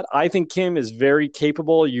Scott. I think Kim is very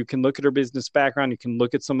capable. You can look at her business background. You can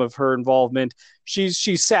look at some of her involvement.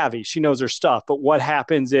 She's savvy. She knows her stuff. But what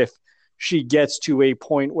happens if she gets to a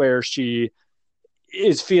point where she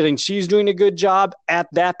is feeling she's doing a good job at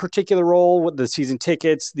that particular role with the season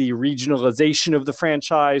tickets, the regionalization of the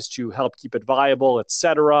franchise to help keep it viable,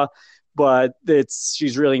 etc. but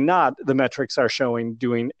she's really not, the metrics are showing,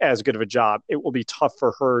 doing as good of a job. It will be tough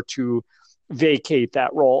for her to vacate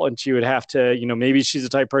that role, and she would have to, maybe she's the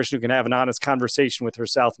type of person who can have an honest conversation with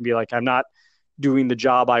herself and be like, I'm not doing the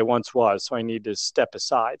job I once was, so I need to step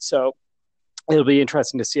aside. So it'll be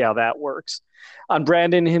interesting to see how that works. On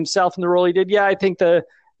Brandon himself and the role he did, I think and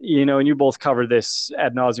you both covered this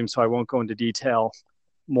ad nauseum, so I won't go into detail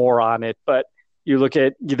more on it, but you look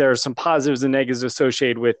at, there are some positives and negatives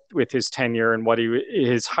associated with his tenure and what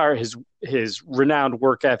his renowned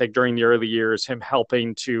work ethic during the early years, him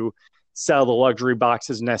helping to sell the luxury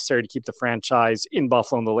boxes necessary to keep the franchise in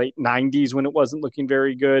Buffalo in the late 90s when it wasn't looking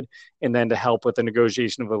very good, and then to help with the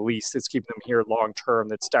negotiation of a lease that's keeping them here long term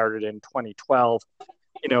that started in 2012.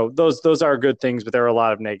 Those are good things, but there are a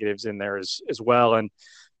lot of negatives in there as well. And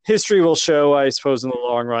history will show, I suppose, in the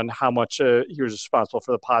long run, how much he was responsible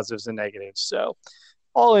for the positives and negatives. So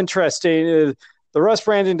all interesting. The Russ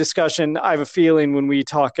Brandon discussion, I have a feeling when we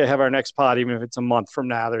have our next pod, even if it's a month from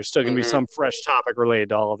now, there's still going to be some fresh topic related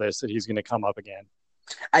to all of this that he's going to come up again.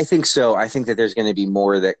 I think so. I think that there's going to be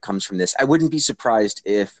more that comes from this. I wouldn't be surprised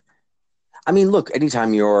look,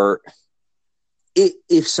 anytime if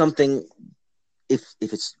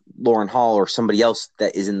it's Lauren Hall or somebody else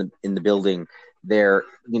that is in the building there,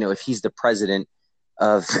 if he's the president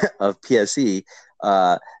of PSE,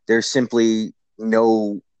 there's simply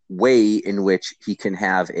no way in which he can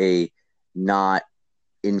have a not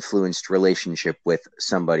influenced relationship with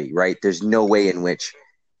somebody, right? There's no way in which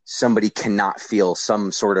somebody cannot feel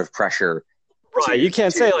some sort of pressure. Right. You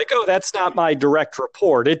can't say like, oh, that's not my direct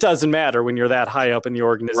report. It doesn't matter when you're that high up in the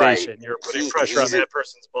organization. Right. You're putting pressure on that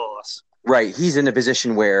person's boss. Right. He's in a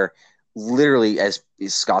position where literally, as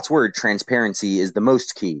Scott's word, transparency is the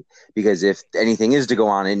most key, because if anything is to go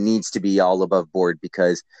on, it needs to be all above board,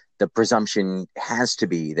 because the presumption has to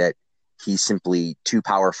be that he's simply too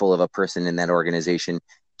powerful of a person in that organization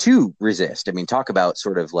to resist. I mean, talk about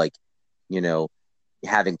sort of like,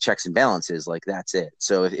 having checks and balances, like that's it.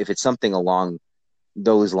 So if it's something along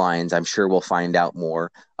those lines, I'm sure we'll find out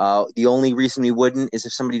more. The only reason we wouldn't is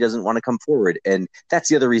if somebody doesn't want to come forward. And that's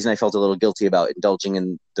the other reason I felt a little guilty about indulging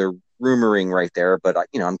in the rumoring right there. But,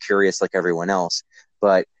 I'm curious like everyone else.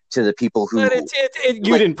 But to the people who... But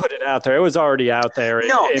you didn't put it out there. It was already out there.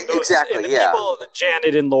 No, exactly, People,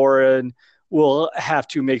 Janet and Lauren will have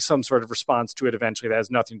to make some sort of response to it eventually. That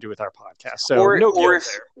has nothing to do with our podcast. So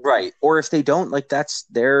right. Or if they don't, like, that's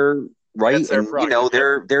their right. That's their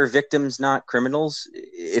prerogative. They're victims, not criminals,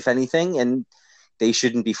 if anything, and they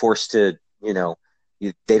shouldn't be forced to,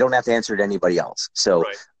 they don't have to answer to anybody else. So,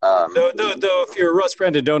 right. Though if you're Russ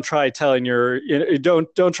Brandon, don't try telling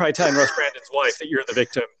don't try telling Russ Brandon's wife that you're the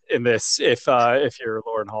victim in this. If you're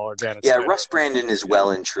Lauren Hall or Janet. Yeah, Russ Brandon is well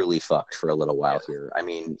and truly fucked for a little while here. I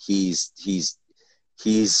mean, he's.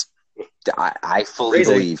 I fully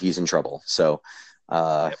believe he's in trouble. So,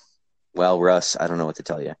 well, Russ, I don't know what to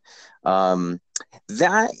tell you.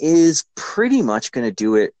 That is pretty much going to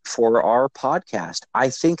do it for our podcast. I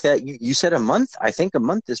think that you said a month. I think a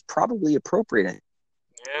month is probably appropriate.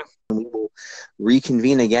 Yeah. We will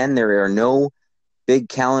reconvene again. There are no big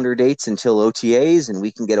calendar dates until OTAs, and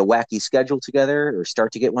we can get a wacky schedule together or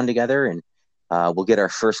start to get one together, and we'll get our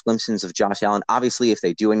first glimpses of Josh Allen. Obviously, if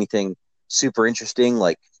they do anything super interesting,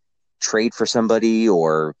 like trade for somebody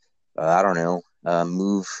or, I don't know,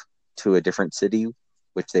 move to a different city,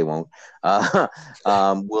 which they won't,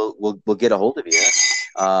 we'll get a hold of you.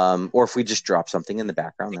 Or if we just drop something in the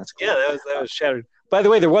background, that's cool. Yeah, that was shattered. By the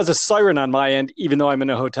way, there was a siren on my end, even though I'm in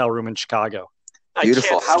a hotel room in Chicago.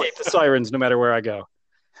 Beautiful. I can't escape the sirens no matter where I go.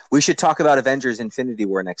 We should talk about Avengers Infinity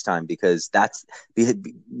War next time, because that's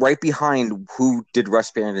right behind who did Russ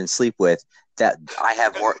Brandon sleep with. That I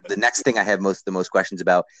have more. The next thing I have the most questions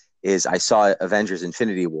about is I saw Avengers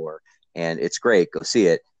Infinity War, and it's great. Go see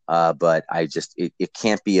it. But it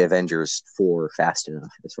can't be Avengers 4 fast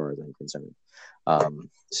enough as far as I'm concerned.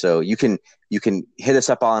 So you can hit us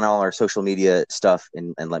up on all our social media stuff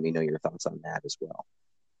and let me know your thoughts on that as well.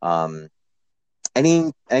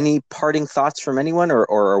 Any parting thoughts from anyone, or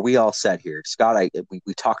are we all set here? Scott, we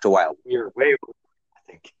talked a while. You're way over, I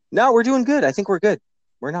think. No, we're doing good. I think we're good.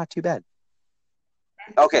 We're not too bad.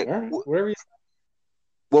 Okay. Right. Whatever you...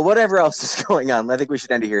 Well, whatever else is going on, I think we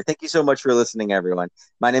should end it here. Thank you so much for listening, everyone.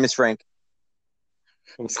 My name is Frank.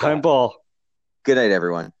 I'm Paul. Good night,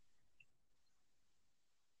 everyone.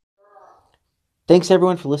 Thanks,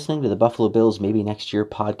 everyone, for listening to the Buffalo Bills Maybe Next Year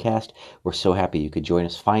podcast. We're so happy you could join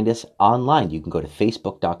us. Find us online. You can go to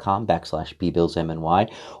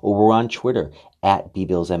facebook.com/BBillsMNY, or we're on Twitter at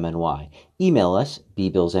bbillsmny. Email us,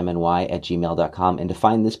 bbillsmny@gmail.com. And to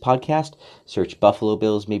find this podcast, search Buffalo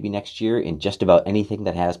Bills Maybe Next Year in just about anything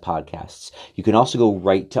that has podcasts. You can also go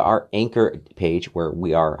right to our Anchor page where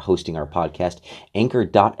we are hosting our podcast,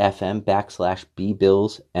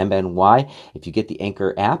 anchor.fm/bbillsmny. If you get the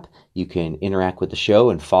Anchor app, you can interact with the show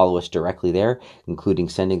and follow us directly there, including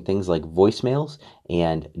sending things like voicemails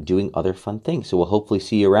and doing other fun things. So we'll hopefully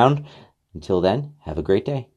see you around. Until then, have a great day.